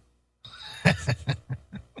him.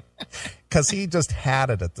 Because he just had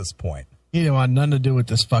it at this point. He didn't want nothing to do with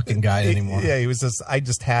this fucking guy anymore. Yeah, he was just, I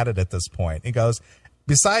just had it at this point. He goes,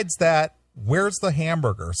 besides that, where's the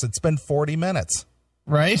hamburgers? It's been 40 minutes.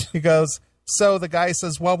 Right. He goes, so the guy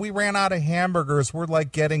says, well, we ran out of hamburgers. We're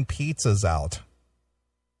like getting pizzas out.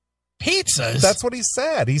 Pizzas? That's what he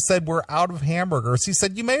said. He said, we're out of hamburgers. He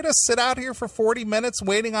said, you made us sit out here for 40 minutes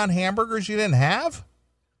waiting on hamburgers you didn't have?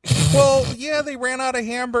 Well, yeah, they ran out of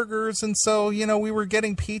hamburgers, and so, we were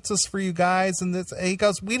getting pizzas for you guys, and he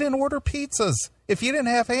goes, we didn't order pizzas. If you didn't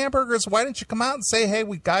have hamburgers, why didn't you come out and say, hey,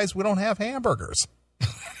 we don't have hamburgers?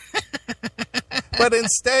 But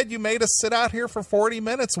instead, you made us sit out here for 40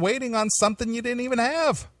 minutes waiting on something you didn't even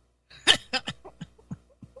have.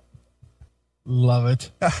 Love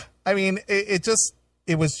it. I mean,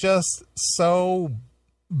 it was just so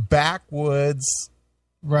backwoods,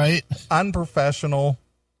 right? Unprofessional,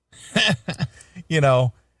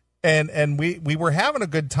 and we were having a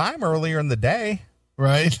good time earlier in the day.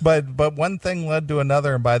 Right. But one thing led to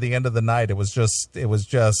another. And by the end of the night, it was just,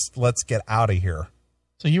 let's get out of here.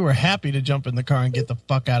 So you were happy to jump in the car and get the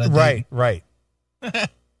fuck out of Dayton. Right.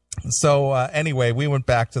 So anyway, we went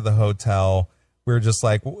back to the hotel. We were just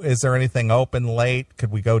like, is there anything open late?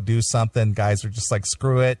 Could we go do something? Guys are just like,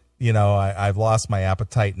 screw it. I've lost my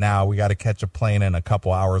appetite now. We got to catch a plane in a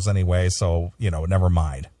couple hours anyway. So, never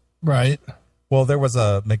mind. Right. Well, there was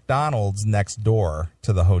a McDonald's next door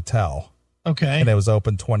to the hotel. Okay. And it was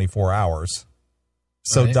open 24 hours.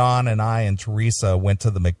 So right. Don and I and Teresa went to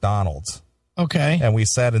the McDonald's. Okay. And we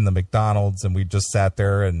sat in the McDonald's and we just sat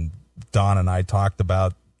there, and Don and I talked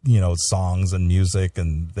about, songs and music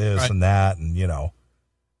and this right. and that, and,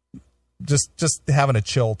 just having a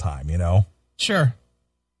chill time, Sure.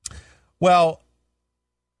 Well,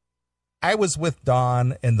 I was with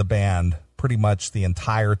Don and the band pretty much the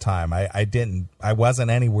entire time. I wasn't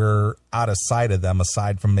anywhere out of sight of them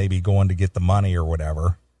aside from maybe going to get the money or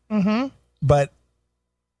whatever. Mm-hmm. But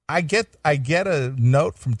I get a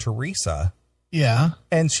note from Teresa. Yeah.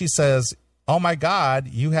 And she says, oh my God,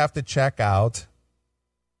 you have to check out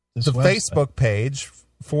the Facebook page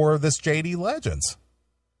for this JD Legends.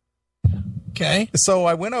 Okay. So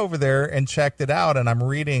I went over there and checked it out, and I'm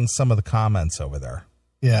reading some of the comments over there.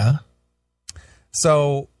 Yeah.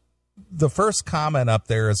 So the first comment up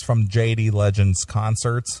there is from JD Legends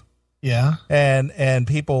concerts. Yeah. And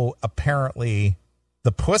people apparently,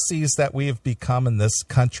 the pussies that we have become in this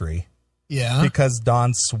country. Yeah. Because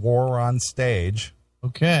Don swore on stage.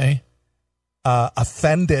 Okay.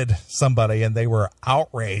 Offended somebody, and they were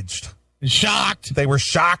outraged. Shocked. They were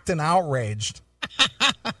shocked and outraged.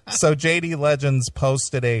 So JD Legends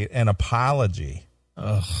posted an apology.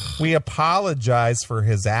 Ugh. We apologize for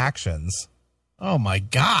his actions. Oh, my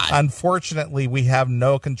God. Unfortunately, we have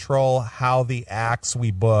no control how the acts we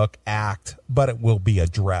book act, but it will be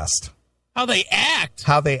addressed. How they act?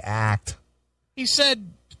 How they act. He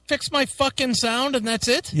said, fix my fucking sound, and that's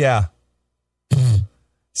it? Yeah.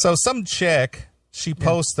 So some chick, she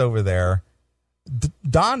posts over there,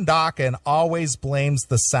 Don Dokken always blames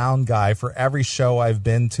the sound guy for every show I've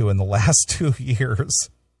been to in the last 2 years.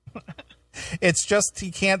 It's just he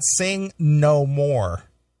can't sing no more.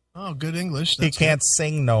 Oh, good English. He can't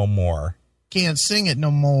sing no more. Can't sing it no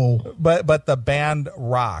more. But the band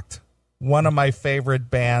rocked. One of my favorite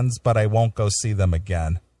bands, but I won't go see them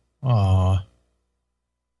again. Aw.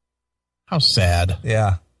 How sad.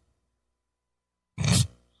 Yeah.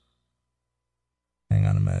 Hang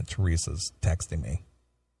on a minute. Teresa's texting me.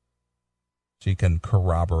 She can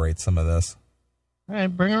corroborate some of this. All right,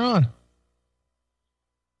 bring her on.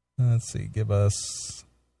 Let's see. Give us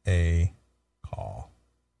a call.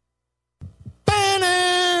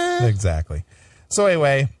 Ba-na! Exactly. So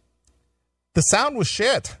anyway, the sound was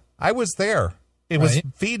shit. I was there. It was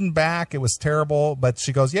feeding back. It was terrible. But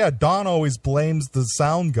she goes, yeah, Don always blames the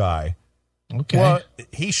sound guy. Okay. Well,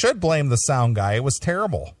 he should blame the sound guy. It was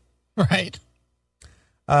terrible. Right.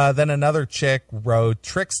 Then another chick wrote,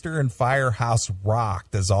 Trickster and Firehouse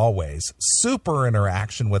rocked as always. Super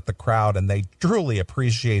interaction with the crowd, and they truly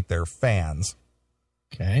appreciate their fans.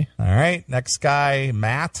 Okay. All right. Next guy,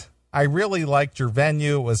 Matt. I really liked your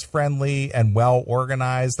venue. It was friendly and well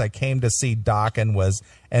organized. I came to see Dokken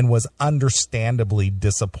and was understandably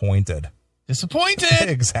disappointed. Disappointed.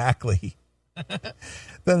 Exactly.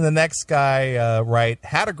 Then the next guy,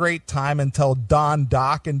 had a great time until Don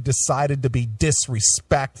Dokken decided to be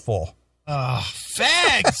disrespectful. Oh,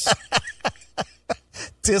 fags.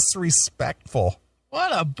 Disrespectful.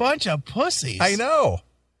 What a bunch of pussies. I know.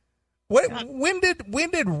 When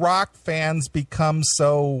did rock fans become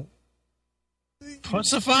so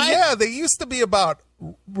pussified? Yeah, they used to be about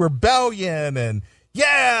rebellion and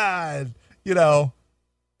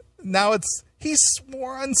now it's he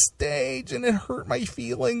swore on stage and it hurt my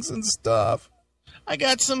feelings and stuff. I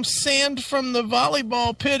got some sand from the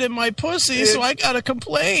volleyball pit in my pussy, so I gotta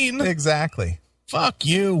complain. Exactly. Fuck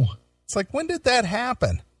you. It's like, when did that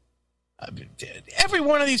happen? Every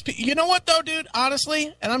one of these people, you know what though, dude?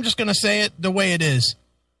 Honestly, and I'm just gonna say it the way it is.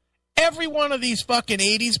 Every one of these fucking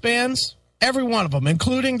 80s bands, every one of them,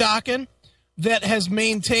 including Dokken, that has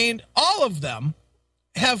maintained, all of them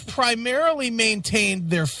have primarily maintained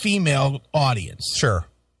their female audience. Sure.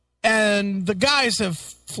 And the guys have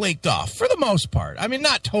flaked off for the most part. I mean,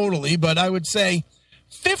 not totally, but I would say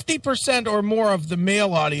 50% or more of the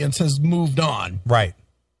male audience has moved on. Right.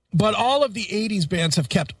 But all of the 80s bands have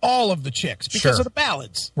kept all of the chicks because of the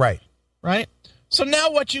ballads. Right. Right? So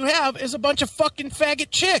now what you have is a bunch of fucking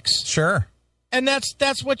faggot chicks. Sure. And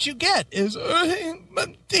that's what you get is,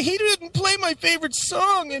 he didn't play my favorite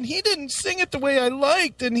song, and he didn't sing it the way I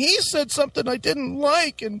liked, and he said something I didn't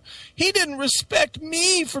like, and he didn't respect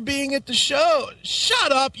me for being at the show.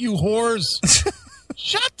 Shut up, you whores.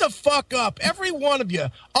 Shut the fuck up. Every one of you.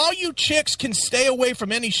 All you chicks can stay away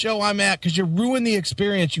from any show I'm at because you ruin the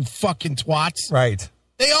experience, you fucking twats. Right.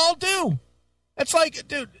 They all do. It's like,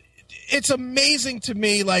 dude, it's amazing to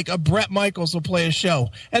me, like a Bret Michaels will play a show,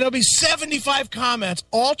 and there'll be 75 comments,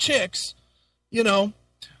 all chicks, you know,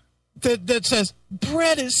 that says,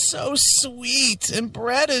 Bret is so sweet, and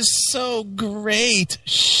Bret is so great.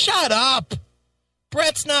 Shut up.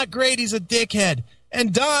 Bret's not great, he's a dickhead.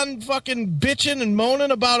 And Don fucking bitching and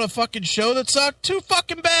moaning about a fucking show that sucked, too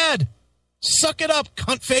fucking bad. Suck it up,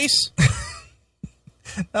 cunt face.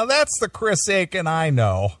 Now that's the Chris Aiken I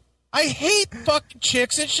know. I hate fucking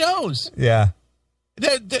chicks at shows. Yeah.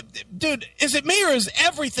 Dude, is it me or is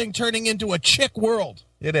everything turning into a chick world?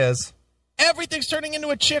 It is. Everything's turning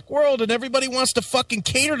into a chick world, and everybody wants to fucking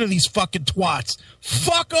cater to these fucking twats.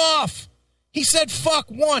 Fuck off. He said fuck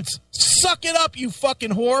once. Suck it up, you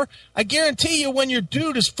fucking whore. I guarantee you when your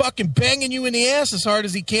dude is fucking banging you in the ass as hard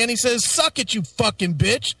as he can, he says, suck it, you fucking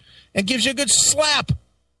bitch, and gives you a good slap.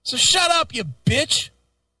 So shut up, you bitch.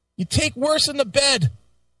 You take worse in the bed.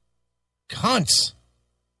 Cunts.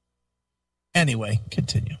 Anyway,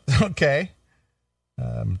 continue. Okay.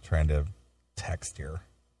 I'm trying to text here.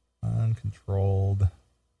 Uncontrolled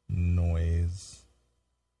noise.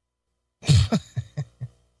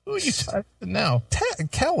 Who are you talking to now?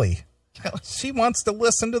 Kelly. She wants to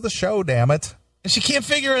listen to the show, damn it. And she can't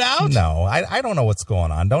figure it out? No, I don't know what's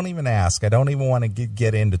going on. Don't even ask. I don't even want to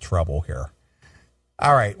get into trouble here.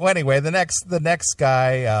 All right. Well, anyway, the next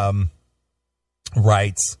guy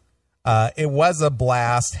writes, it was a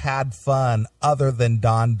blast, had fun, other than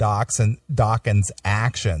Don Dokken's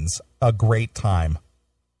actions. A great time.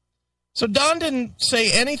 So Don didn't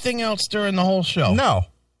say anything else during the whole show? No.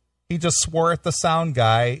 He just swore at the sound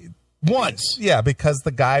guy. Once? Yeah, because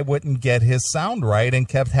the guy wouldn't get his sound right and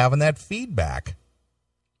kept having that feedback.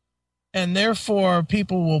 And therefore,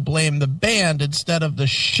 people will blame the band instead of the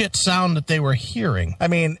shit sound that they were hearing. I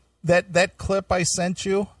mean, that clip I sent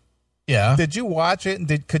you. Yeah. Did you watch it?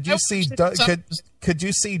 And could you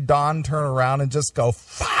see Don turn around and just go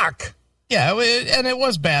fuck? Yeah, and it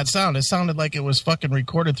was bad sound. It sounded like it was fucking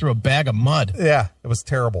recorded through a bag of mud. Yeah, it was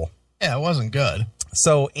terrible. Yeah, it wasn't good.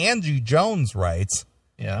 So Angie Jones writes,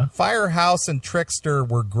 yeah, Firehouse and Trickster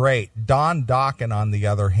were great. Don Dokken, on the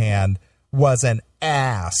other hand, was an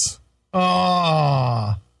ass.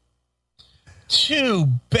 Oh, too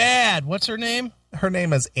bad. What's her name? Her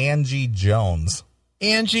name is Angie Jones.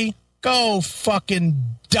 Angie, go fucking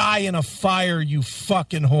die in a fire, you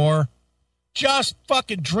fucking whore. Just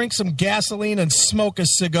fucking drink some gasoline and smoke a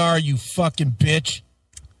cigar, you fucking bitch.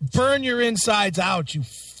 Burn your insides out, you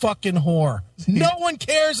fucking whore. No one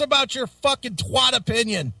cares about your fucking twat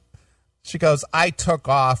opinion. She goes, I took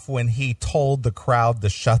off when he told the crowd to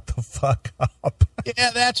shut the fuck up.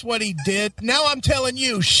 Yeah, that's what he did. Now I'm telling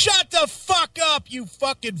you, shut the fuck up, you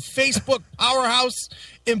fucking Facebook powerhouse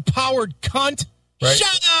empowered cunt. Right.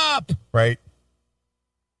 Shut up! Right.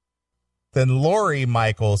 Then Lori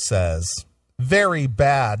Michael says, very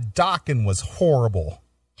bad. Dokken was horrible.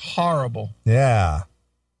 Horrible. Yeah.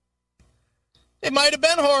 It might have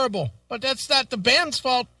been horrible, but that's not the band's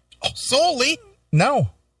fault solely.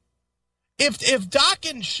 No. If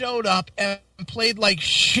Dokken showed up and played like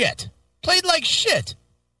shit,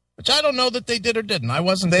 which I don't know that they did or didn't. I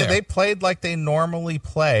wasn't there. They played like they normally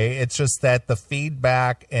play. It's just that the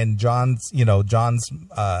feedback and John's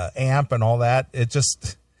amp and all that, it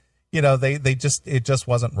just, it just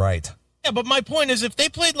wasn't right. Yeah, but my point is if they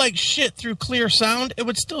played like shit through clear sound, it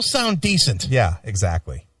would still sound decent. Yeah,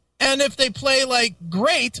 exactly. And if they play like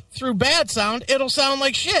great through bad sound, it'll sound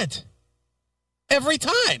like shit. Every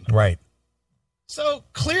time. Right. So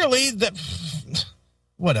clearly that...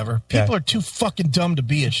 Whatever. People are too fucking dumb to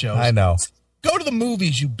be at shows. I know. Go to the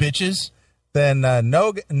movies, you bitches. Then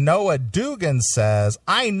Noah Dugan says,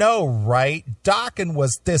 I know, right? Dokken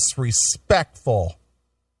was disrespectful.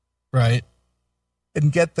 Right.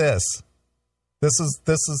 And get this. This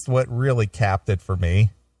is what really capped it for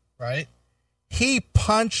me. Right. He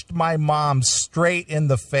punched my mom straight in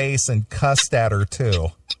the face and cussed at her,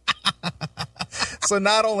 too. So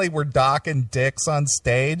not only were Dokken dicks on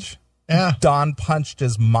stage, Yeah. Don punched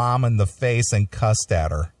his mom in the face and cussed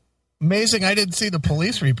at her. Amazing. I didn't see the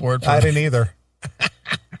police report. I didn't either.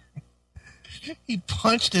 He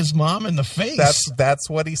punched his mom in the face. That's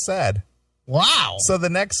what he said. Wow. So the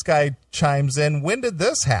next guy chimes in, when did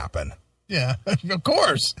this happen? Yeah, of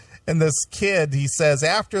course. And this kid, he says,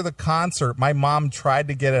 after the concert, my mom tried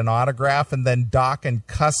to get an autograph, and then Dokken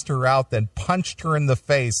cussed her out, then punched her in the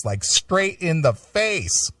face, like straight in the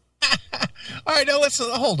face. All right, now let's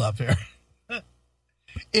hold up here.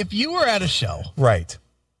 If you were at a show, right,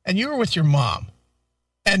 and you were with your mom,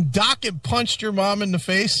 and Dokken punched your mom in the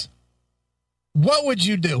face, what would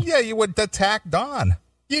you do? Yeah, you would attack Don.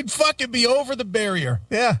 You'd fucking be over the barrier.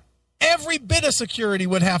 Yeah. Every bit of security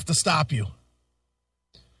would have to stop you.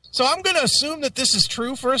 So I'm going to assume that this is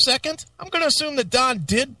true for a second. I'm going to assume that Don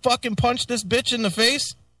did fucking punch this bitch in the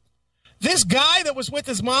face. This guy that was with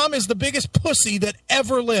his mom is the biggest pussy that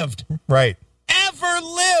ever lived. Right. Ever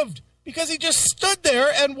lived. Because he just stood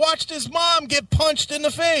there and watched his mom get punched in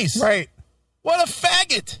the face. Right. What a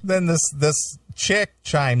faggot. Then this chick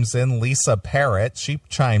chimes in, Lisa Parrott. She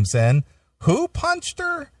chimes in, who punched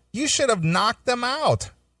her? You should have knocked them out.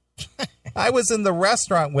 I was in the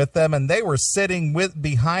restaurant with them, and they were sitting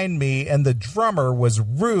behind me, and the drummer was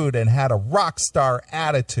rude and had a rock star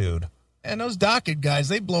attitude. And those Dokken guys,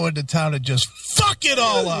 they blow into town and just fuck it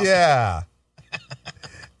all up. Yeah.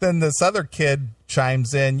 Then this other kid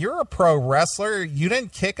chimes in, you're a pro wrestler. You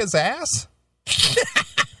didn't kick his ass?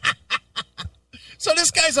 So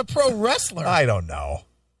this guy's a pro wrestler. I don't know.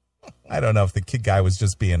 I don't know if the kid guy was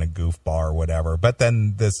just being a goofball or whatever. But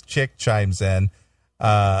then this chick chimes in,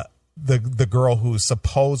 the girl who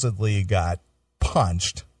supposedly got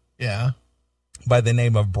punched. Yeah. By the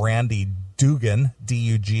name of Brandy Dugan,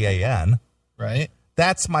 Dugan. Right.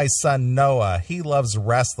 That's my son Noah. He loves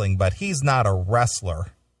wrestling, but he's not a wrestler.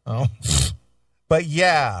 Oh. But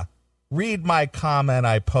yeah, read my comment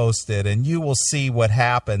I posted, and you will see what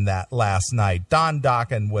happened that last night. Don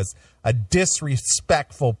Dokken was a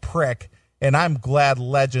disrespectful prick, and I'm glad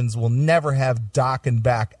Legends will never have Dokken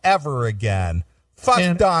back ever again.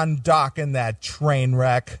 Fuck Don Dokken, that train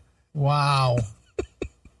wreck. Wow.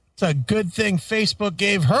 It's a good thing Facebook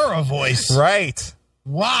gave her a voice. Right.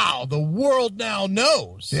 Wow, the world now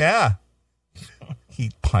knows. Yeah.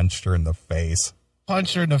 He punched her in the face.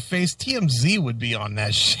 Punched her in the face. TMZ would be on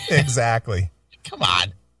that shit. Exactly. Come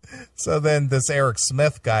on. So then this Eric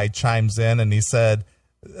Smith guy chimes in and he said,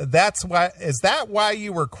 is that why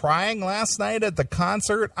you were crying last night at the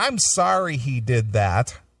concert? I'm sorry he did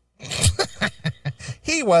that.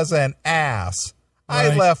 He was an ass.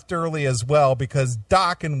 Right. I left early as well because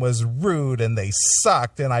Dokken was rude and they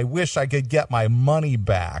sucked, and I wish I could get my money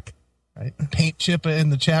back. Right. Paint Chippa in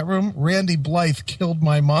the chat room. Randy Blythe killed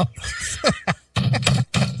my mom.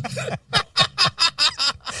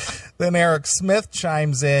 Then Eric Smith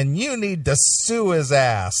chimes in, you need to sue his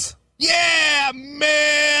ass. Yeah,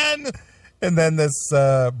 man. And then this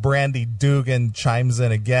Brandy Dugan chimes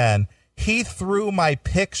in again. He threw my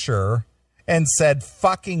picture and said,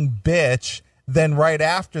 fucking bitch. Then right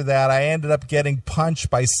after that, I ended up getting punched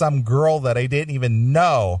by some girl that I didn't even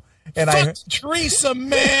know. And fuck Teresa,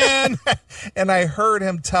 man. And I heard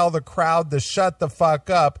him tell the crowd to shut the fuck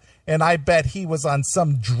up. And I bet he was on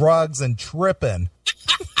some drugs and tripping.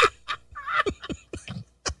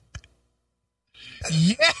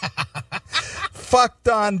 Yeah. Fuck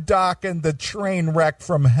Don Dokken, the train wreck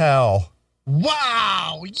from hell.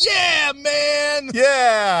 Wow. Yeah, man.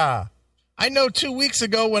 Yeah. I know 2 weeks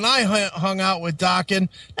ago when I hung out with Dokken,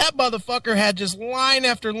 that motherfucker had just line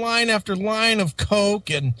after line after line of coke,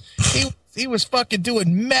 and he was fucking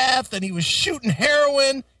doing meth, and he was shooting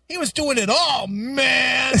heroin. He was doing it all,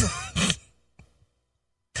 man.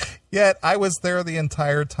 Yet I was there the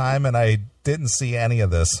entire time, and I didn't see any of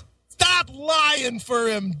this. Stop lying for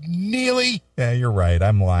him, Neely. Yeah, you're right.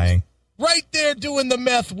 I'm lying. Right there doing the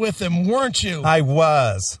meth with him, weren't you? I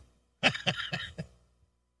was.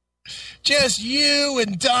 Just you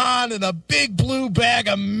and Don and a big blue bag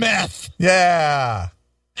of meth. Yeah.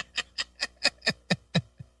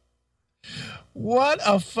 What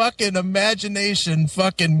a fucking imagination.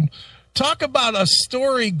 Fucking talk about a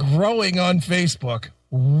story growing on Facebook.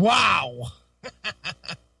 Wow.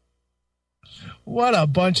 What a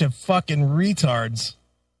bunch of fucking retards.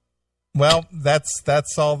 Well, that's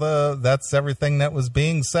everything that was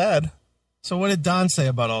being said. So what did Don say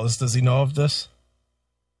about all this? Does he know of this?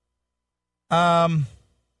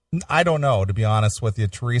 I don't know, to be honest with you.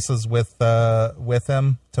 Teresa's with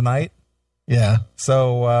him tonight. Yeah.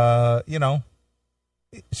 So,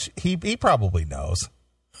 he probably knows.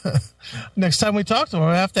 Next time we talk to him,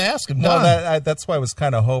 I have to ask him. Well, that's why I was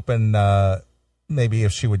kind of hoping, maybe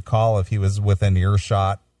if she would call, if he was within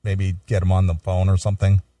earshot, maybe get him on the phone or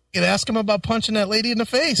something. You could ask him about punching that lady in the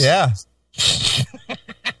face. Yeah.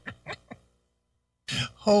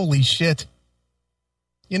 Holy shit.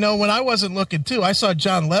 You know, when I wasn't looking too, I saw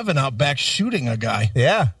John Levin out back shooting a guy.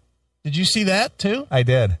 Yeah. Did you see that too? I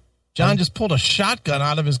did. John just pulled a shotgun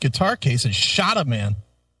out of his guitar case and shot a man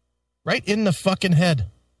right in the fucking head.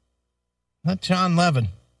 Not John Levin.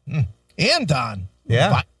 And Don.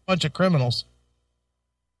 Yeah. A bunch of criminals.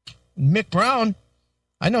 Mick Brown,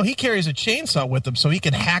 I know he carries a chainsaw with him so he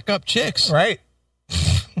can hack up chicks. Right.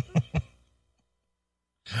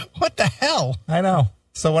 What the hell? I know.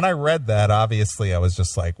 So when I read that, obviously I was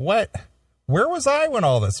just like, what? Where was I when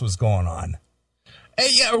all this was going on? Hey,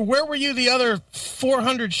 yeah, where were you the other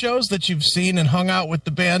 400 shows that you've seen and hung out with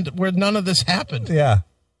the band where none of this happened? Yeah.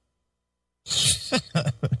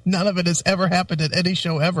 None of it has ever happened at any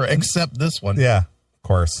show ever except this one. Yeah, of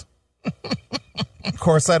course. Of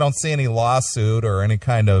course, I don't see any lawsuit or any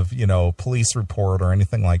kind of, police report or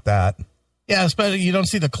anything like that. Yeah, especially you don't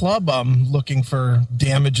see the club looking for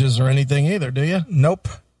damages or anything either, do you? Nope.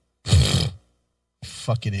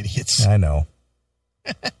 Fucking idiots. I know.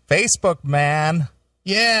 Facebook, man.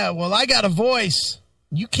 Yeah, well, I got a voice.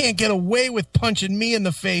 You can't get away with punching me in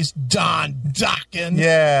the face, Don Dokken.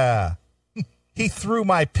 Yeah. He threw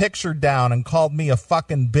my picture down and called me a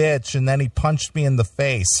fucking bitch, and then he punched me in the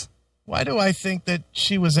face. Why do I think that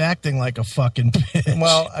she was acting like a fucking bitch?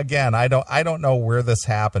 Well, again, I don't know where this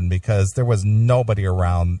happened because there was nobody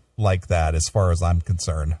around like that as far as I'm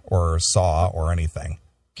concerned, or saw or anything.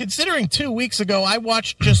 Considering 2 weeks ago, I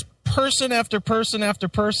watched just person after person after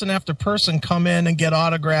person after person come in and get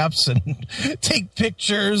autographs and take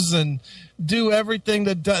pictures and do everything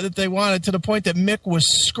that they wanted, to the point that Mick was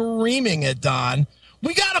screaming at Don,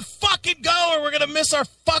 "We gotta fucking go or we're gonna miss our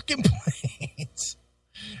fucking planes."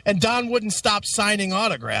 And Don wouldn't stop signing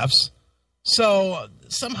autographs. So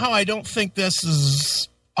somehow I don't think this is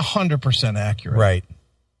 100% accurate. Right.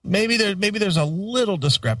 Maybe there's a little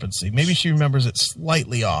discrepancy. Maybe she remembers it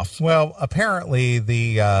slightly off. Well, apparently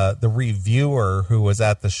the reviewer who was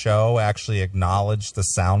at the show actually acknowledged the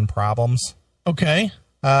sound problems. Okay.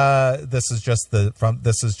 This is just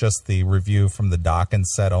the review from the Dokken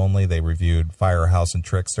set only. They reviewed Firehouse and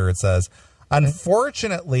Trickster. It says,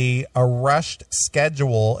 unfortunately, a rushed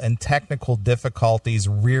schedule and technical difficulties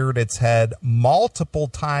reared its head multiple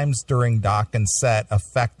times during Dokken's set,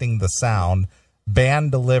 affecting the sound,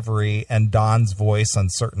 band delivery, and Don's voice on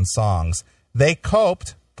certain songs. They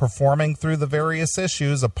coped, performing through the various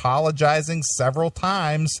issues, apologizing several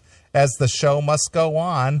times as the show must go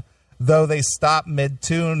on, though they stopped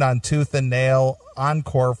mid-tune on Tooth and Nail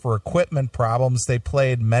Encore for equipment problems. They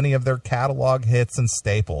played many of their catalog hits and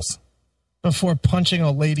staples. Before punching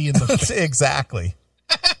a lady in the face. Exactly.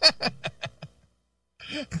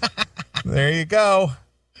 There you go.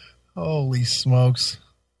 Holy smokes.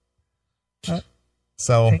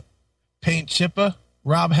 So, Paint Chippa,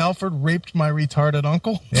 Rob Halford raped my retarded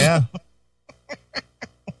uncle. Yeah.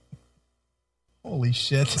 Holy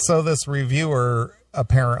shit. So this reviewer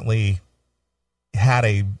apparently had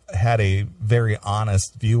a very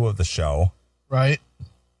honest view of the show. Right.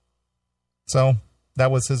 So that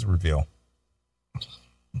was his review.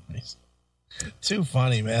 Nice. Too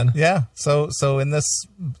funny, man. Yeah. So in this,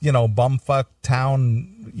 bumfuck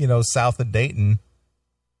town, south of Dayton,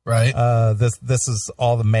 right. This is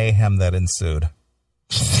all the mayhem that ensued.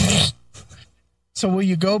 So will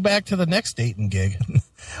you go back to the next Dayton gig?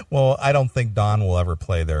 Well, I don't think Don will ever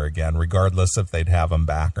play there again, regardless if they'd have him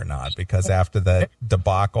back or not, because after that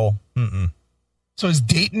debacle, So is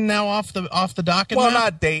Dayton now off the docket? Well, now?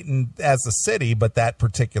 not Dayton as a city, but that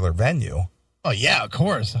particular venue. Oh yeah, of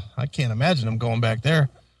course. I can't imagine him going back there.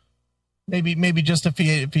 Maybe just if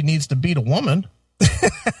he needs to beat a woman.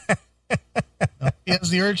 If he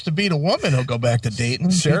has the urge to beat a woman, he'll go back to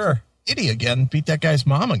Dayton. Sure. Beat again. Beat that guy's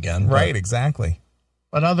mom again. Right, exactly.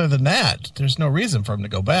 But other than that, there's no reason for him to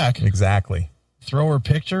go back. Exactly. Throw her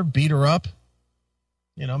picture, beat her up.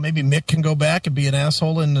 Maybe Mick can go back and be an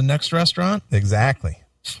asshole in the next restaurant. Exactly.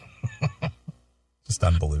 Just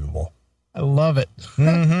unbelievable. I love it.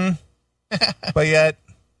 Mm-hmm. But yet,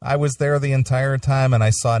 I was there the entire time, and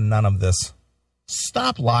I saw none of this.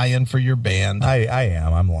 Stop lying for your band. I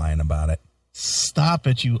am. I'm lying about it. Stop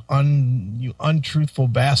it, you untruthful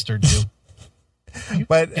bastard, you.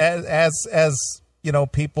 But as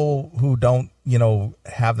people who don't,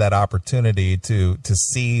 have that opportunity to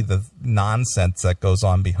see the nonsense that goes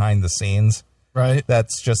on behind the scenes. Right.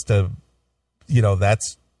 That's just that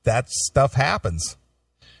stuff happens.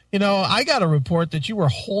 I got a report that you were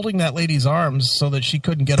holding that lady's arms so that she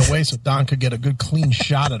couldn't get away so Don could get a good clean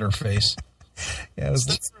shot at her face. Yeah, it was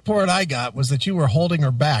The report I got was that you were holding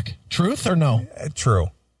her back. Truth or no?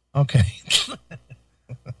 true. Okay.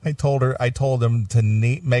 I told him to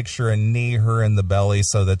make sure and knee her in the belly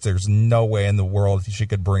so that there's no way in the world she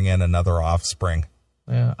could bring in another offspring.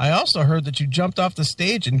 Yeah. I also heard that you jumped off the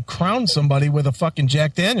stage and crowned somebody with a fucking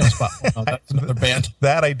Jack Daniels bottle. Oh, that's another band.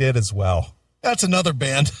 That I did as well. That's another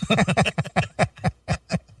band.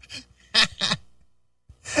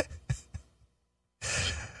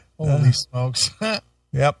 Holy smokes.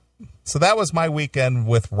 Yep. So that was my weekend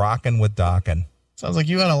with Rockin' with Dokken. Sounds like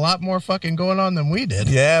you had a lot more fucking going on than we did.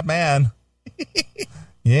 Yeah, man.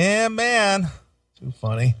 Yeah, man. Too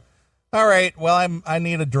funny. All right. Well, I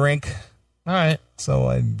need a drink. All right. So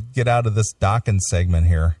I get out of this Dokken segment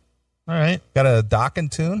here. All right. Got a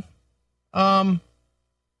Dokken tune?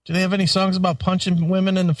 Do they have any songs about punching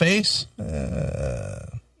women in the face?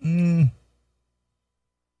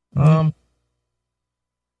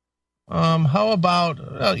 How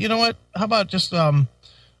about you know what? How about just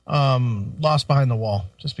Lost Behind the Wall?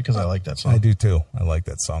 Just because I like that song. I do too. I like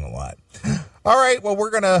that song a lot. All right. Well, we're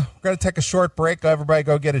gonna take a short break. Everybody,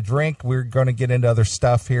 go get a drink. We're gonna get into other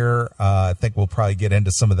stuff here. I think we'll probably get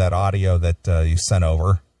into some of that audio that you sent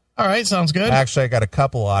over. All right, sounds good. Actually, I got a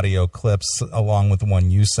couple audio clips along with the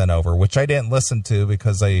one you sent over, which I didn't listen to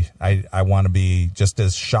because I want to be just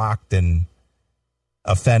as shocked and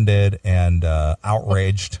offended and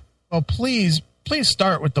outraged. Oh, please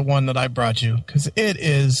start with the one that I brought you, because it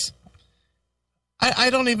is.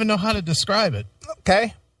 I don't even know how to describe it.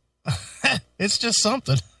 Okay. It's just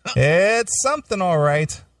something. It's something, all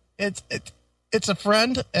right. It's a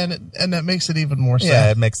friend, and that makes it even more sad.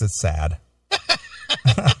 Yeah, it makes it sad.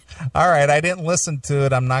 All right, I didn't listen to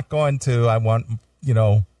it. I'm not going to. I want,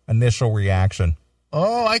 initial reaction.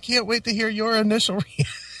 Oh, I can't wait to hear your initial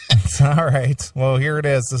reaction. All right. Well, here it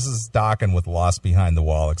is. This is Dokken with Lost Behind the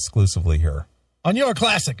Wall exclusively here on your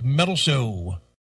classic metal show.